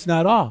 But that's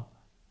not all.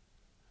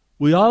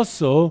 We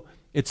also,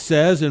 it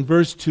says in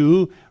verse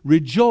 2,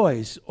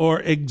 rejoice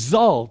or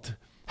exult,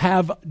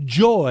 have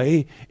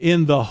joy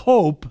in the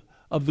hope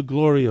of the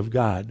glory of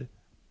God.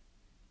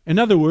 In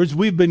other words,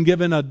 we've been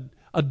given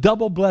a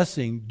double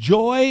blessing,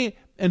 joy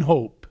and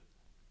hope.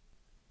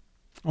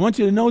 I want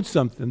you to note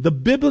something. The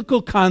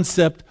biblical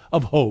concept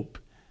of hope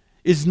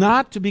is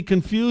not to be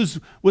confused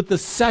with the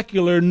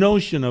secular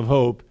notion of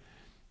hope.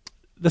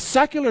 The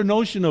secular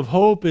notion of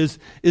hope is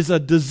a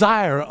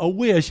desire, a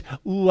wish.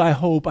 Ooh, I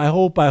hope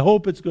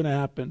it's going to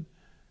happen.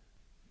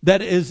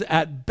 That is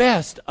at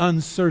best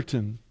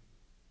uncertain.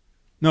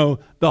 No,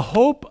 the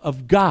hope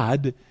of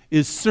God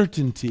is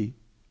certainty.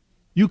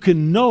 You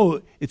can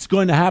know it's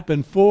going to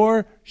happen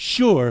for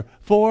sure,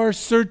 for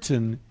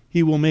certain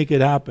He will make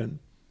it happen.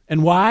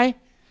 And why?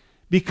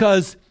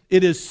 Because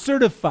it is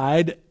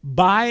certified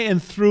by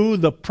and through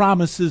the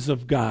promises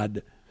of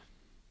God.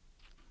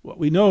 What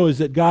we know is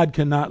that God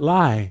cannot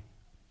lie.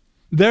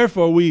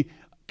 Therefore, we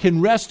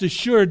can rest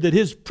assured that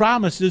His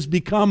promises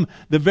become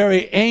the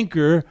very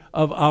anchor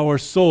of our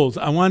souls.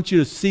 I want you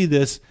to see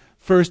this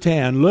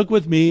firsthand. Look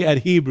with me at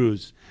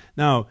Hebrews.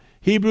 Now,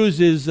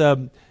 Hebrews is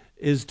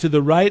to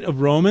the right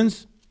of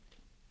Romans.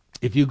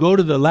 If you go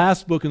to the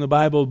last book in the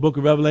Bible, book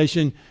of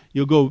Revelation,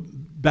 you'll go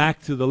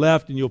back to the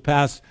left and you'll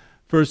pass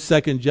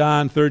 1st, 2nd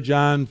John, 3rd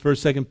John,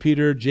 1st, 2nd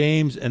Peter,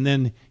 James, and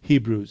then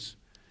Hebrews.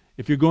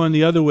 If you're going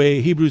the other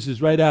way, Hebrews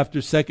is right after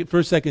 1st,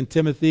 2nd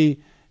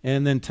Timothy,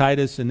 and then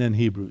Titus, and then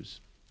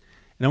Hebrews.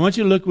 And I want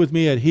you to look with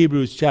me at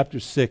Hebrews chapter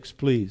 6,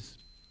 please.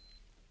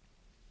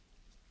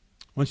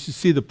 I want you to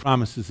see the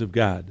promises of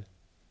God.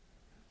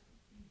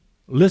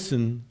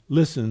 Listen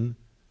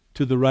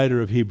to the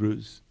writer of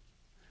Hebrews.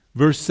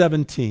 Verse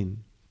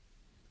 17.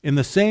 In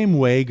the same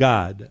way,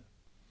 God,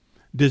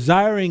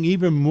 desiring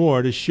even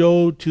more to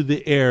show to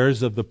the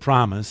heirs of the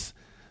promise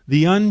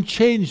the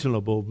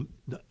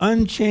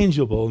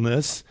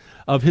unchangeableness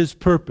of His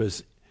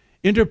purpose,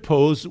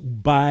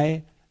 interposed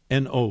by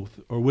an oath,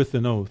 or with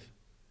an oath,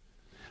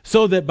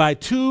 so that by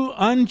two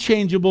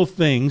unchangeable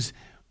things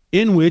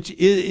in which it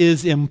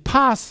is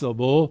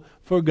impossible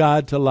for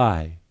God to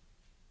lie,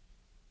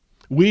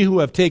 we who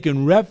have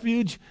taken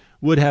refuge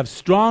would have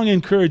strong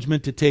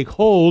encouragement to take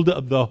hold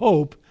of the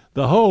hope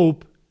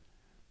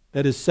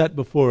that is set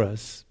before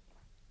us.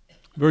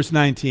 Verse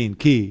 19,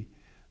 key.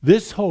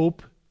 This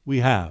hope we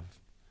have.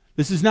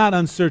 This is not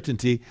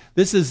uncertainty.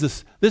 This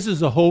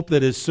is a hope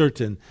that is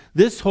certain.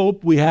 This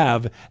hope we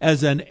have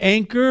as an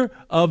anchor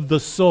of the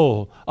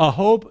soul. A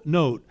hope,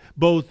 note,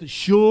 both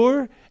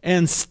sure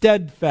and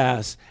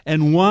steadfast,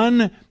 and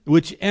one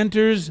which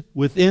enters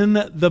within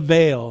the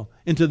veil,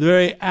 into the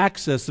very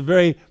access, the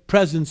very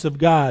presence of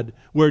God,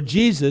 where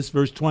Jesus,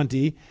 verse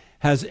 20,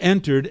 has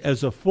entered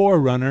as a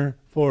forerunner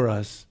for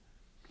us.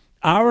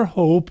 Our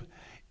hope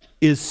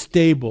is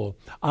stable.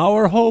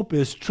 Our hope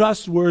is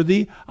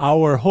trustworthy.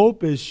 Our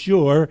hope is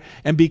sure.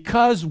 And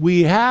because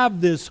we have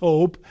this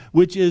hope,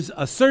 which is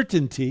a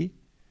certainty,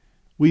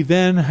 we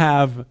then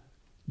have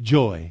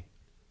joy.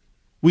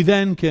 We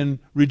then can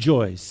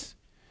rejoice.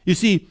 You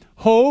see,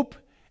 hope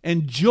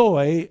and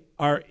joy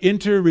are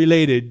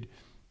interrelated.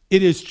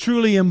 It is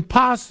truly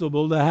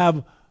impossible to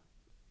have,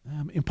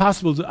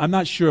 I'm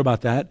not sure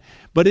about that,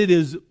 but it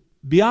is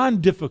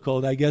beyond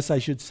difficult, I guess I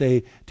should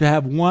say, to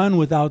have one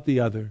without the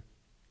other.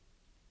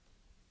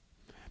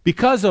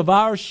 Because of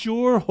our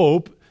sure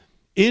hope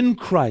in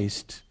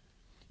Christ,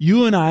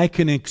 you and I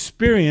can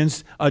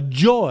experience a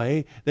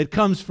joy that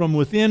comes from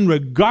within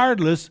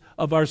regardless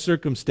of our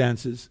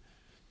circumstances.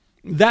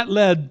 That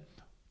led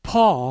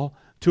Paul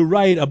to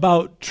write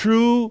about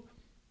true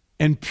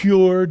and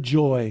pure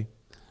joy.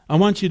 I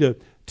want you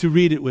to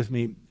read it with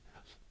me.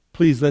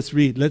 Please, let's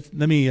read. Let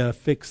me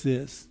fix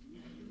this.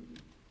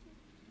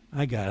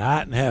 I got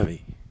hot and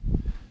heavy.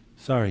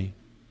 Sorry.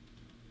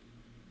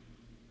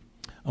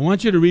 I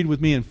want you to read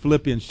with me in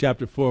Philippians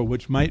chapter 4,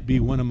 which might be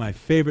one of my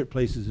favorite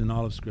places in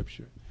all of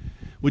Scripture.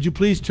 Would you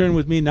please turn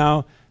with me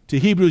now to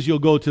Hebrews? You'll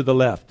go to the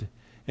left,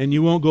 and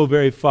you won't go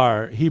very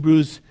far.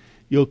 Hebrews,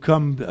 you'll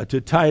come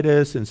to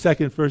Titus and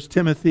 2nd, 1st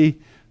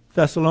Timothy,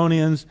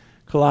 Thessalonians,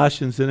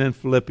 Colossians, and then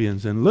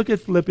Philippians. And look at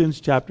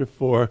Philippians chapter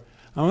 4.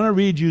 I want to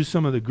read you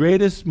some of the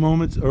greatest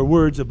moments or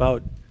words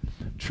about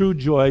true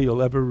joy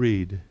you'll ever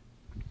read.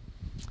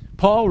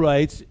 Paul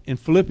writes in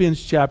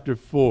Philippians chapter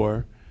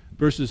 4,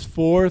 verses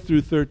 4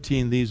 through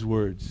 13, these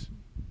words.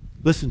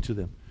 Listen to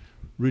them.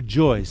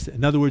 rejoice.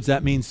 In other words,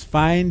 that means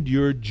find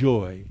your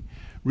joy.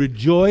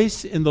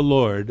 Rejoice in the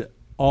Lord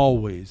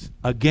always.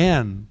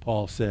 Again,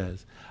 Paul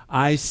says,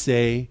 I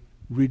say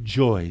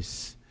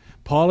rejoice.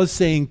 Paul is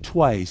saying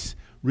twice,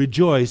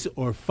 rejoice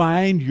or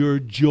find your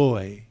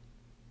joy.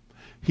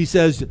 He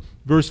says,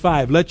 verse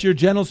 5, let your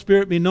gentle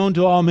spirit be known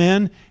to all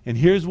men. And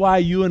here's why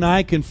you and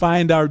I can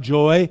find our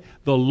joy.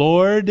 The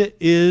Lord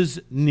is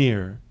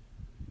near.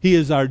 He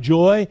is our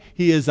joy.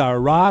 He is our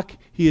rock.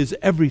 He is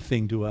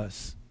everything to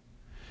us.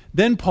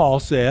 Then Paul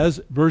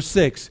says, verse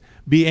 6,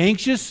 be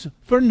anxious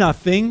for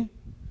nothing,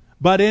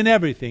 but in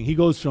everything. He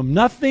goes from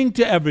nothing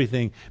to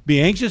everything. Be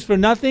anxious for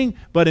nothing,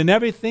 but in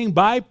everything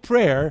by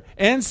prayer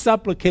and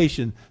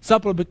supplication.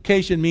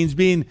 Supplication means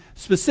being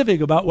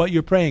specific about what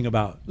you're praying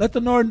about. Let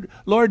the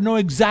Lord know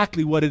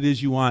exactly what it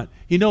is you want.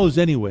 He knows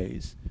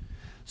anyways.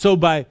 So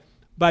by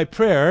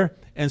prayer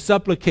and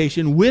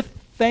supplication with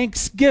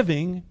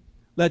thanksgiving,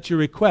 let your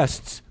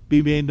requests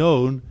be made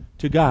known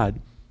to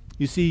God.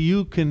 You see,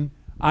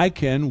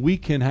 we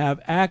can have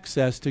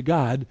access to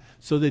God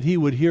so that He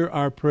would hear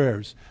our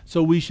prayers.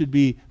 So we should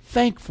be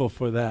thankful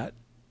for that.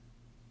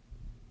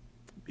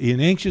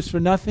 Being anxious for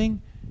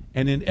nothing,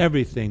 and in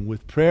everything,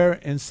 with prayer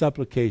and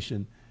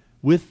supplication,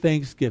 with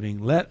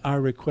thanksgiving, let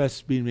our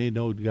requests be made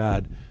known to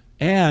God.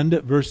 And,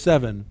 verse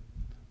 7,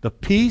 the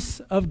peace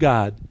of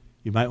God,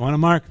 you might want to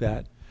mark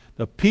that,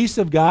 the peace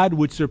of God,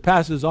 which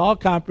surpasses all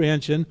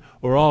comprehension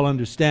or all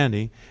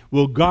understanding,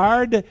 will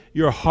guard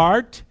your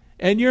heart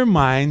and your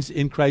minds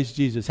in Christ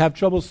Jesus. Have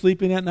trouble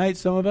sleeping at night,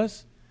 some of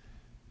us?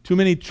 Too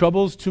many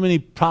troubles, too many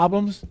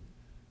problems?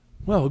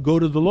 Well, go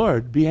to the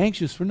Lord. Be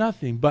anxious for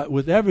nothing, but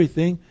with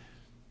everything,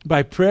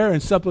 by prayer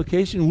and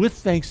supplication, with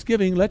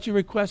thanksgiving, let your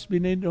requests be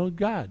made known to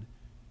God.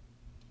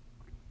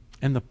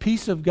 And the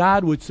peace of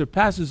God, which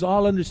surpasses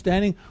all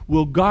understanding,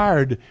 will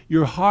guard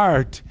your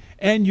heart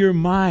and your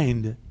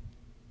mind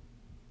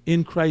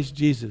in Christ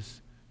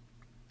Jesus.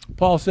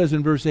 Paul says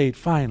in verse 8,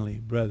 finally,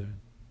 brethren,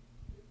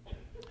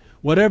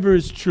 whatever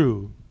is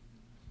true,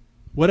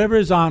 whatever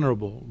is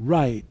honorable,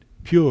 right,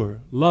 pure,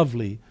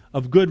 lovely,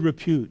 of good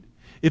repute,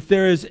 if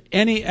there is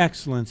any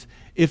excellence,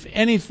 if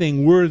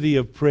anything worthy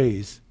of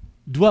praise,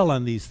 dwell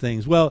on these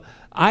things. Well,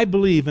 I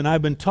believe, and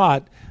I've been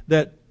taught,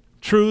 that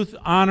truth,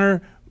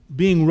 honor,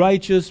 being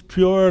righteous,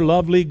 pure,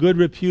 lovely, good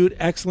repute,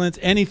 excellence,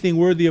 anything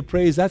worthy of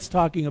praise, that's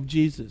talking of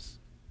Jesus.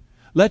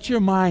 Let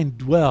your mind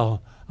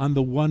dwell on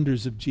the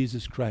wonders of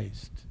Jesus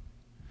Christ.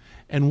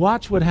 And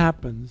watch what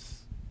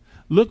happens.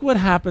 Look what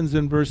happens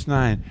in verse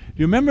 9. Do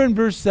you remember in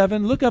verse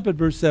 7? Look up at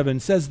verse 7.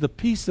 It says, the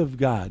peace of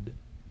God.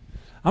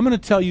 I'm going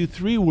to tell you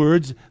three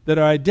words that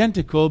are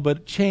identical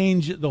but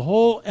change the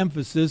whole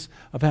emphasis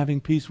of having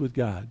peace with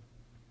God.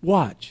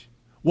 Watch.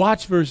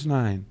 Watch verse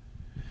 9.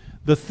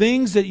 The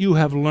things that you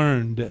have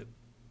learned,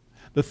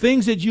 the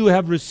things that you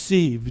have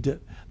received,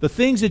 the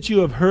things that you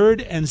have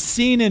heard and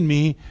seen in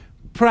me,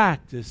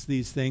 practice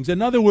these things.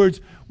 In other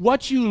words,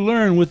 what you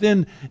learn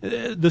within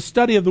the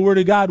study of the Word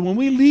of God, when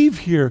we leave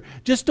here,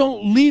 just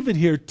don't leave it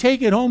here.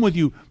 Take it home with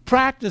you.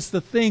 Practice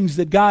the things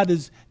that God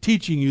is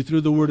teaching you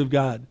through the Word of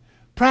God.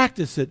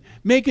 Practice it.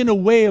 Make it a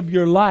way of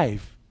your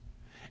life.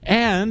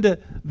 And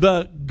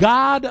the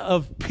God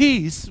of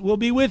peace will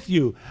be with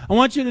you. I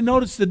want you to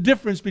notice the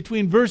difference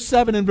between verse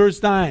 7 and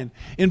verse 9.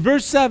 In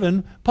verse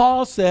 7,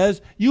 Paul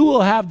says, you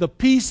will have the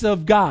peace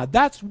of God.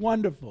 That's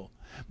wonderful.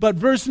 But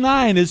verse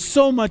 9 is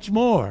so much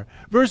more.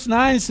 Verse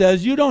 9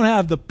 says, you don't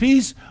have the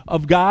peace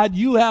of God,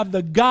 you have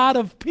the God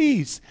of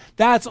peace.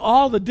 That's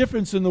all the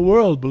difference in the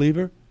world,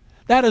 believer.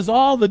 That is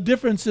all the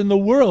difference in the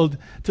world.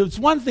 So it's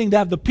one thing to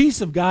have the peace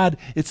of God,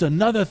 it's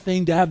another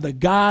thing to have the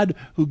God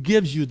who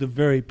gives you the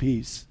very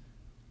peace.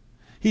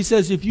 He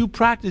says, if you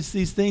practice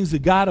these things, the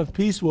God of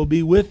peace will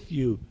be with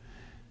you.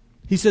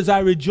 He says, I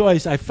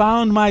rejoice. I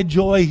found my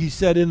joy, he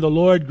said, in the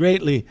Lord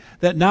greatly,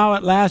 that now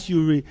at last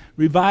you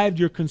revived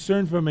your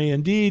concern for me.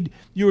 Indeed,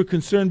 you were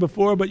concerned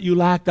before, but you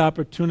lacked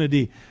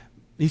opportunity.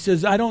 He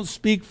says, I don't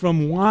speak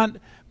from want,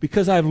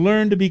 because I've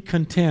learned to be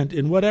content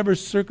in whatever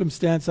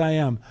circumstance I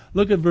am.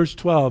 Look at verse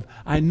 12.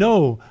 I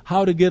know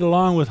how to get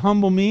along with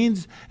humble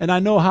means, and I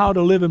know how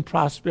to live in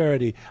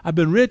prosperity. I've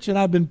been rich and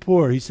I've been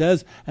poor, he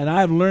says, and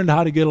I've learned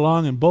how to get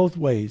along in both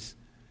ways.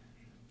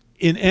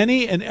 In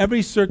any and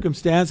every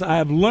circumstance, I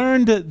have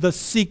learned the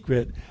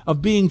secret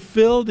of being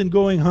filled and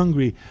going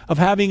hungry, of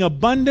having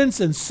abundance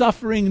and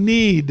suffering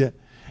need.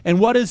 And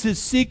what is his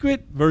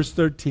secret? Verse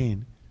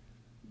 13.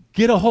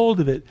 Get a hold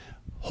of it.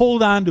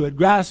 Hold on to it.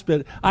 Grasp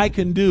it. I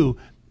can do.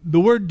 The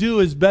word do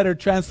is better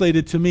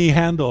translated to me,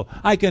 handle.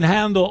 I can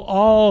handle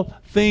all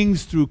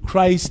things through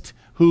Christ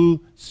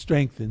who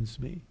strengthens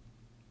me.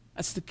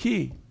 That's the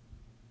key.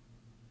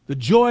 The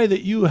joy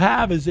that you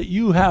have is that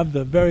you have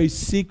the very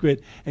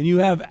secret and you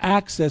have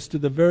access to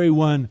the very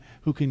one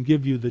who can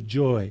give you the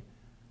joy.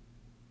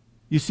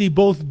 You see,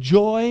 both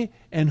joy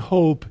and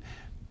hope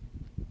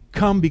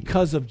come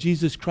because of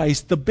Jesus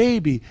Christ, the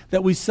baby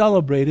that we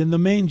celebrate in the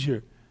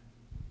manger.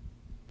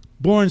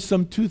 Born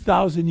some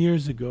 2,000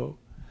 years ago.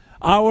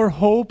 Our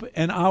hope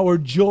and our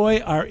joy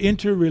are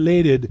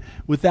interrelated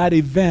with that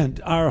event.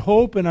 Our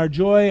hope and our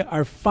joy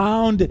are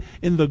found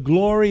in the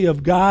glory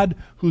of God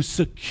who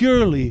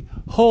securely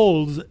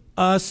holds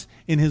us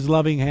in his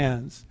loving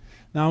hands.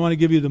 Now I want to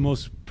give you the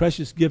most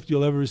precious gift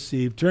you'll ever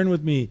receive. Turn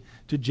with me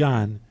to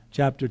John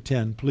chapter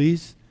 10,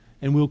 please,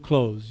 and we'll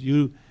close.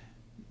 You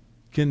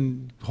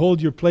can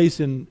hold your place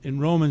in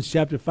Romans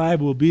chapter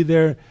 5. We'll be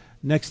there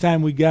next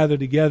time we gather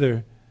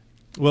together.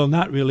 Well,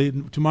 not really.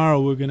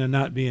 Tomorrow we're going to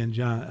not be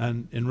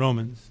in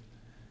Romans.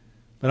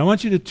 But I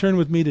want you to turn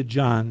with me to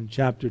John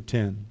chapter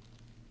 10.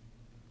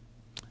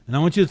 And I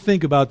want you to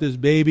think about this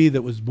baby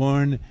that was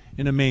born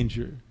in a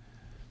manger.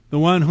 The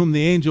one whom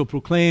the angel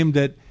proclaimed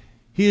that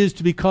he is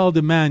to be called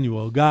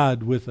Emmanuel,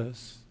 God with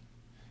us.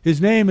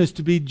 His name is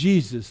to be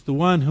Jesus, the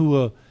one who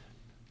will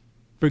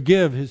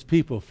forgive his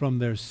people from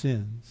their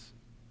sins.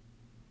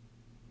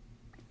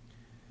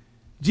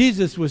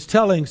 Jesus was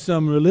telling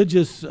some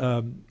religious,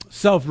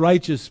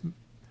 self-righteous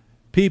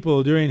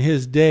people during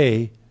his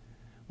day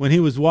when he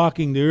was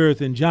walking the earth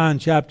in John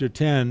chapter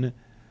 10.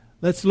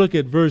 Let's look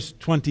at verse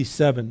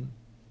 27.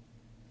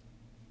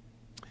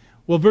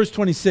 Well, verse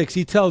 26,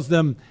 he tells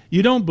them,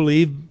 you don't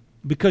believe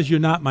because you're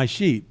not my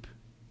sheep.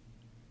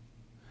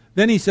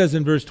 Then he says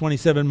in verse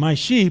 27, my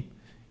sheep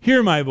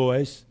hear my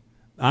voice,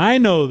 I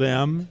know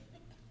them,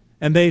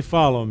 and they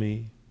follow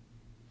me.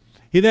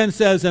 He then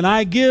says, and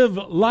I give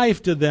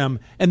life to them,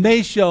 and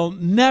they shall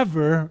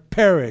never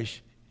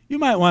perish. You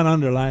might want to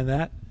underline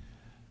that.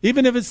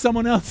 Even if it's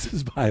someone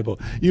else's Bible,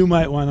 you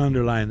might want to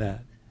underline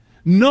that.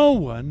 No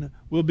one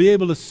will be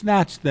able to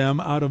snatch them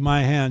out of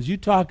my hands. You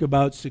talk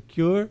about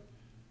secure.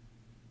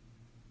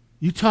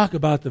 You talk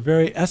about the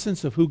very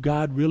essence of who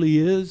God really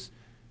is.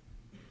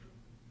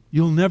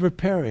 You'll never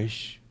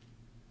perish.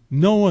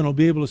 No one will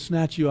be able to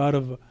snatch you out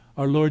of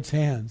our Lord's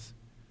hands.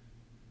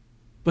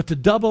 But to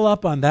double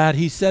up on that,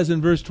 he says in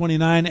verse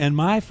 29, and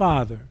my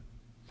Father,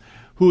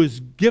 who has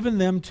given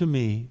them to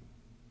me,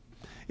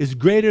 is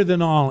greater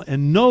than all,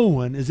 and no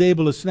one is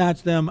able to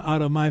snatch them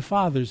out of my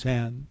Father's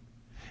hand.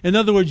 In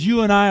other words,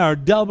 you and I are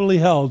doubly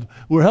held.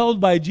 We're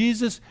held by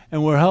Jesus,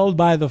 and we're held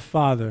by the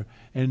Father.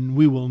 And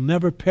we will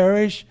never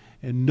perish,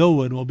 and no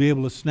one will be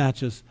able to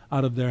snatch us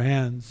out of their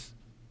hands.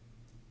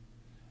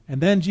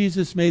 And then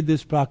Jesus made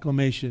this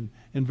proclamation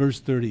in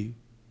verse 30.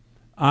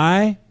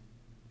 I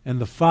and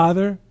the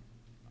Father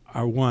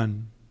are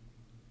one.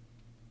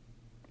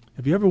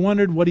 Have you ever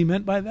wondered what he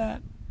meant by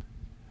that?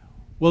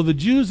 Well, the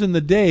Jews in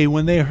the day,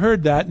 when they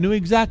heard that, knew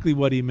exactly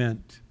what he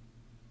meant.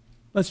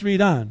 Let's read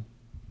on.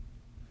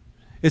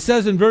 It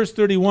says in verse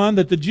 31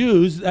 that the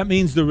Jews, that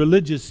means the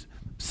religious,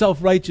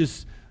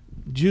 self-righteous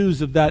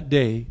Jews of that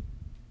day,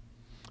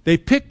 they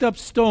picked up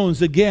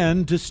stones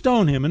again to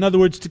stone him. In other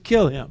words, to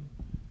kill him.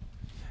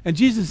 And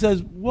Jesus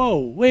says, whoa,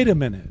 wait a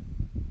minute.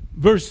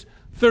 Verse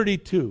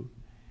 32.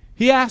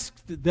 He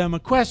asked them a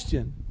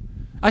question.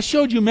 I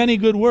showed you many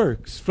good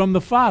works from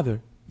the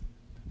Father.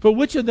 For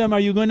which of them are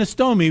you going to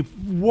stone me?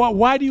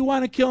 Why do you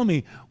want to kill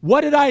me?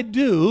 What did I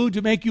do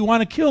to make you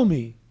want to kill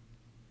me?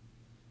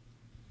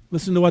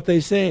 Listen to what they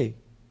say.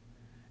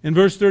 In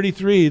verse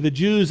 33, the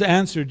Jews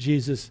answered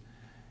Jesus,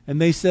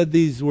 and they said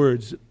these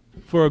words,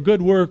 for a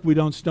good work we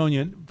don't stone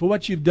you. For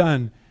what you've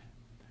done,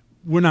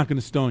 we're not going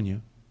to stone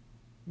you.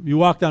 You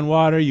walked on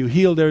water, you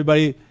healed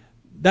everybody.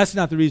 That's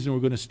not the reason we're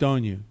going to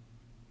stone you.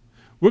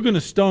 We're going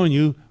to stone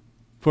you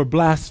for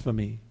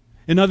blasphemy.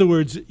 In other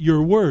words,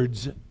 your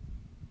words,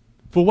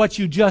 for what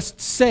you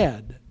just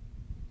said.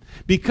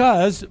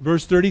 Because,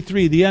 verse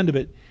 33, the end of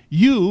it,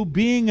 you,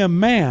 being a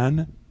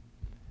man,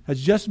 has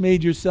just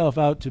made yourself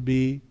out to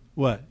be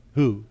what?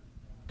 Who?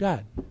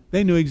 God.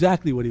 They knew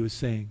exactly what he was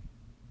saying.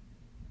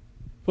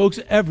 Folks,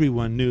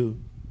 everyone knew.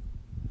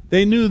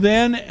 They knew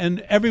then,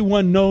 and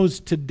everyone knows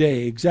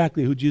today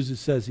exactly who Jesus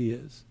says he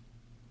is.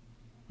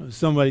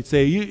 Somebody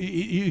say,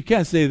 you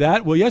can't say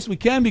that. Well, yes, we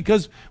can,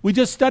 because we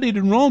just studied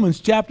in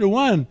Romans chapter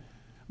 1,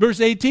 verse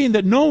 18,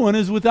 that no one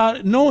is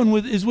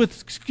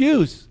with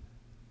excuse.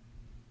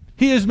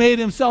 He has made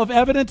himself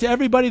evident to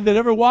everybody that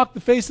ever walked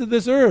the face of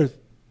this earth.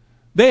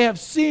 They have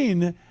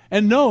seen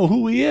and know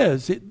who he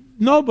is.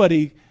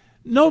 Nobody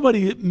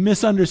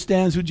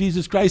misunderstands who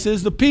Jesus Christ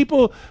is. The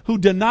people who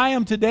deny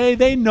him today,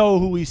 they know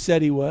who he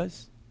said he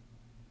was.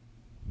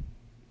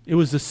 It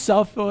was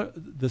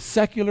the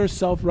secular,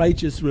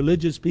 self-righteous,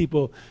 religious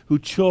people who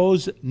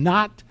chose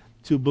not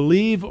to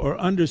believe or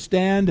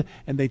understand,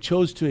 and they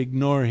chose to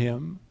ignore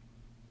him.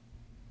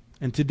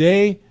 And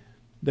today,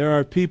 there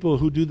are people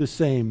who do the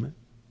same.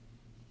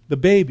 The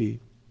baby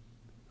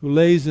who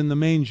lays in the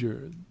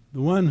manger,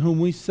 the one whom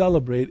we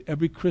celebrate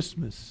every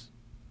Christmas.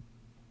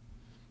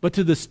 But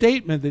to the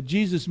statement that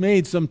Jesus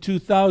made some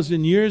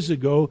 2,000 years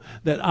ago,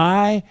 that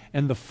I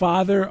and the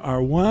Father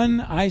are one,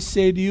 I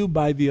say to you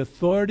by the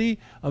authority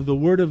of the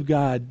Word of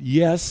God,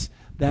 yes,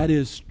 that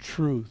is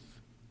truth.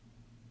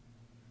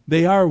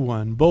 They are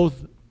one.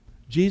 Both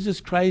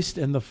Jesus Christ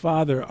and the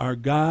Father are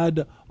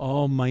God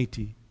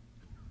Almighty.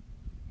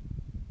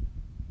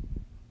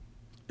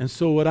 And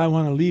so what I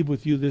want to leave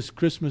with you this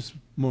Christmas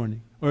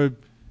morning, or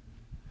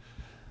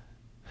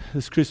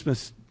this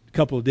Christmas a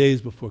couple of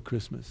days before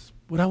Christmas.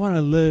 What I want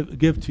to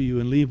give to you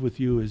and leave with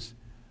you is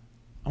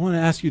I want to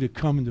ask you to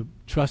come and to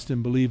trust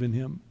and believe in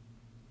Him.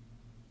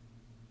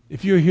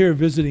 If you're here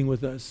visiting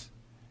with us,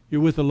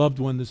 you're with a loved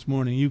one this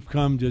morning, you've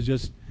come to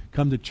just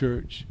come to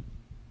church,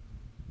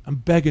 I'm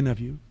begging of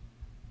you,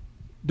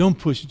 don't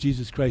push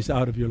Jesus Christ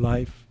out of your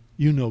life.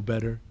 You know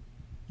better.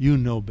 You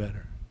know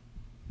better.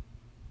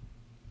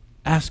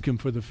 Ask Him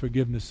for the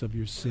forgiveness of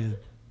your sin.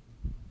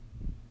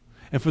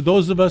 And for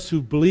those of us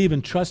who believe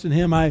and trust in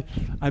Him, I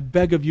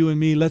beg of you and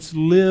me, let's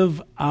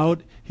live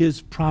out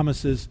His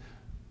promises.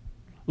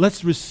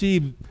 Let's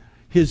receive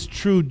His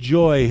true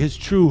joy, His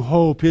true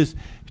hope, His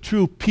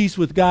true peace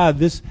with God,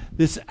 this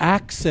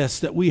access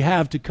that we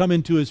have to come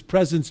into His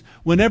presence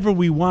whenever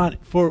we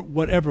want, for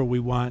whatever we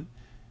want,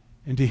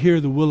 and to hear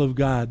the will of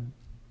God,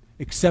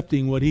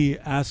 accepting what He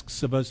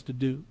asks of us to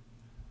do.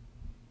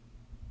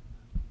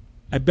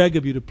 I beg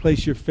of you to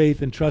place your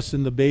faith and trust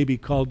in the baby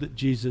called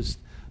Jesus,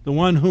 the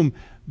one whom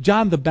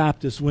John the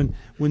Baptist, when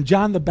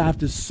John the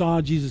Baptist saw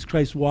Jesus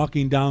Christ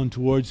walking down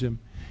towards him,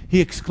 he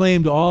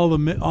exclaimed to all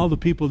the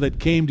people that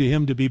came to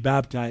him to be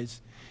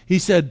baptized. He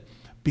said,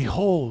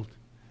 "Behold,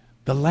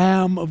 the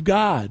Lamb of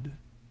God.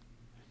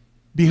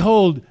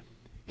 Behold,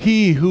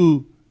 He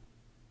who..."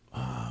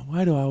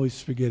 Why do I always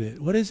forget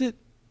it? What is it?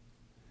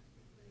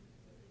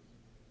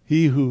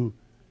 He who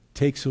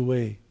takes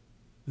away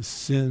the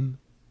sin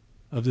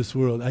of this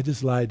world. I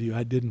just lied to you.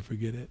 I didn't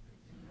forget it.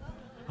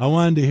 I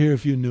wanted to hear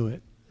if you knew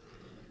it.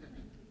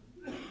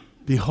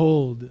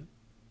 Behold,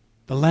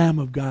 the Lamb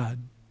of God.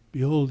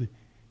 Behold,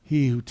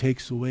 He who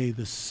takes away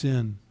the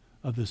sin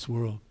of this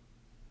world.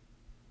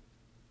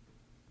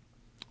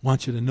 I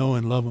want you to know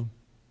and love Him.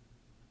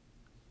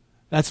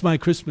 That's my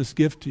Christmas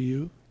gift to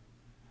you.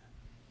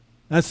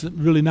 That's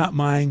really not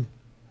mine.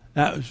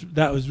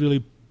 That was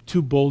really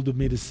too bold of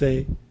me to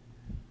say.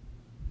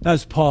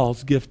 That's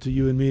Paul's gift to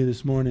you and me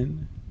this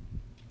morning.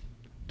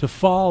 To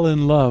fall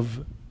in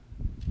love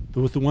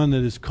with the one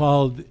that is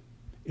called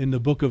in the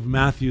book of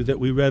Matthew that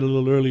we read a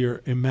little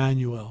earlier,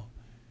 Emmanuel.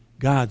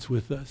 God's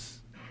with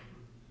us.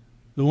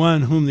 The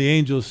one whom the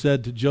angel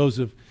said to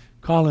Joseph,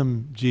 "Call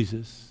him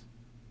Jesus,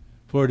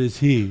 for it is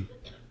He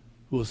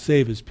who will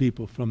save His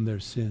people from their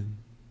sin."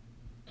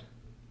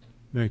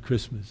 Merry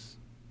Christmas.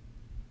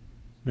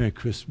 Merry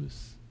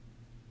Christmas.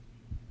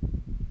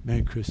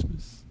 Merry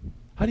Christmas.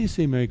 How do you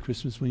say Merry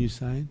Christmas when you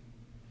sign?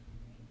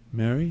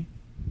 Merry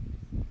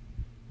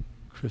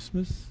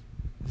Christmas?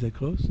 Is that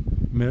close?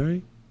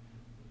 Merry?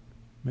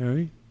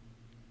 Merry?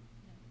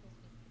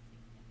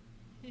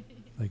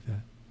 Like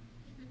that.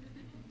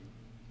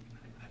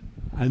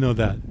 I know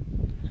that.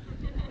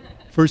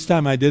 First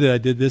time I did it, I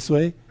did this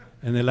way,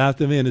 and they laughed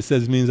at me, and it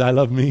says means I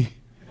love me.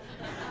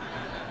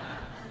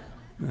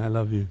 I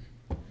love you.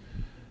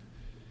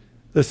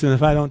 Listen,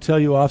 if I don't tell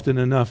you often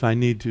enough, I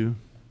need to.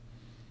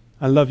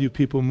 I love you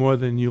people more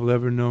than you'll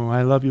ever know.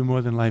 I love you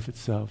more than life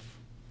itself.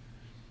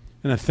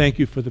 And I thank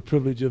you for the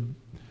privilege of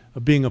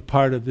being a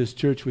part of this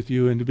church with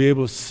you and to be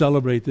able to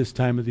celebrate this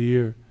time of the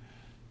year,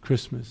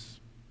 Christmas.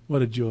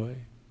 What a joy.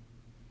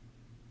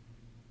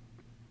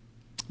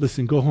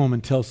 Listen, go home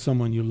and tell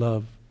someone you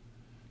love,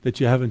 that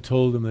you haven't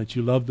told them that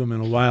you love them in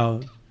a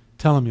while.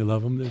 Tell them you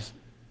love them.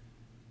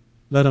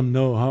 Let them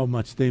know how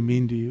much they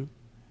mean to you.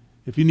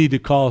 If you need to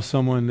call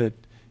someone that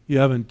you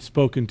haven't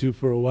spoken to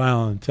for a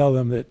while and tell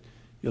them that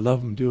you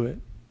love them, do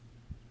it.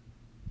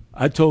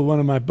 I told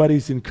one of my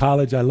buddies in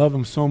college I love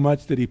him so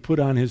much that he put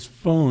on his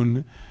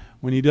phone,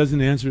 when he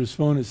doesn't answer his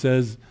phone, it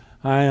says,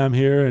 "Hi, I'm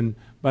here, and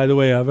by the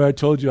way, I've already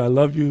told you I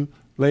love you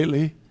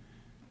lately."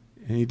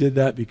 And he did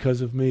that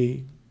because of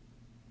me.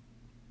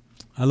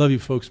 I love you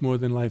folks more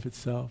than life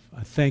itself.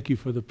 I thank you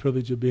for the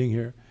privilege of being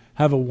here.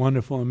 Have a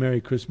wonderful and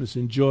Merry Christmas.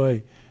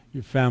 Enjoy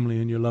your family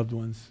and your loved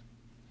ones.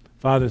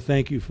 Father,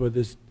 thank you for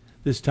this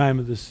time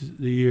of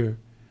the year,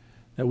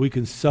 that we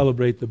can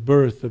celebrate the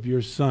birth of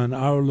your Son,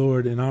 our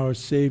Lord and our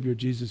Savior,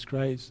 Jesus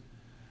Christ,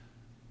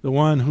 the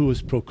one who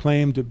was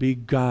proclaimed to be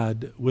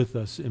God with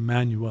us,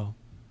 Emmanuel,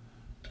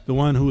 the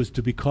one who was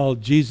to be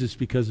called Jesus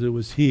because it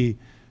was He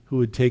who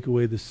would take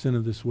away the sin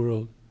of this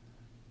world.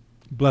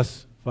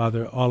 Bless,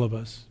 Father, all of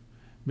us.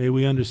 May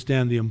we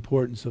understand the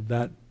importance of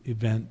that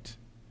event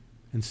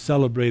and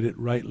celebrate it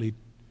rightly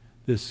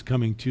this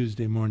coming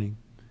Tuesday morning.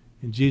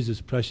 In Jesus'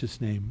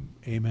 precious name,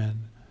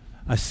 amen.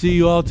 I see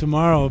you all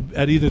tomorrow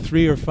at either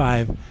 3 or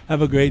 5.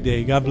 Have a great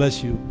day. God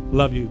bless you.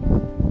 Love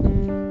you.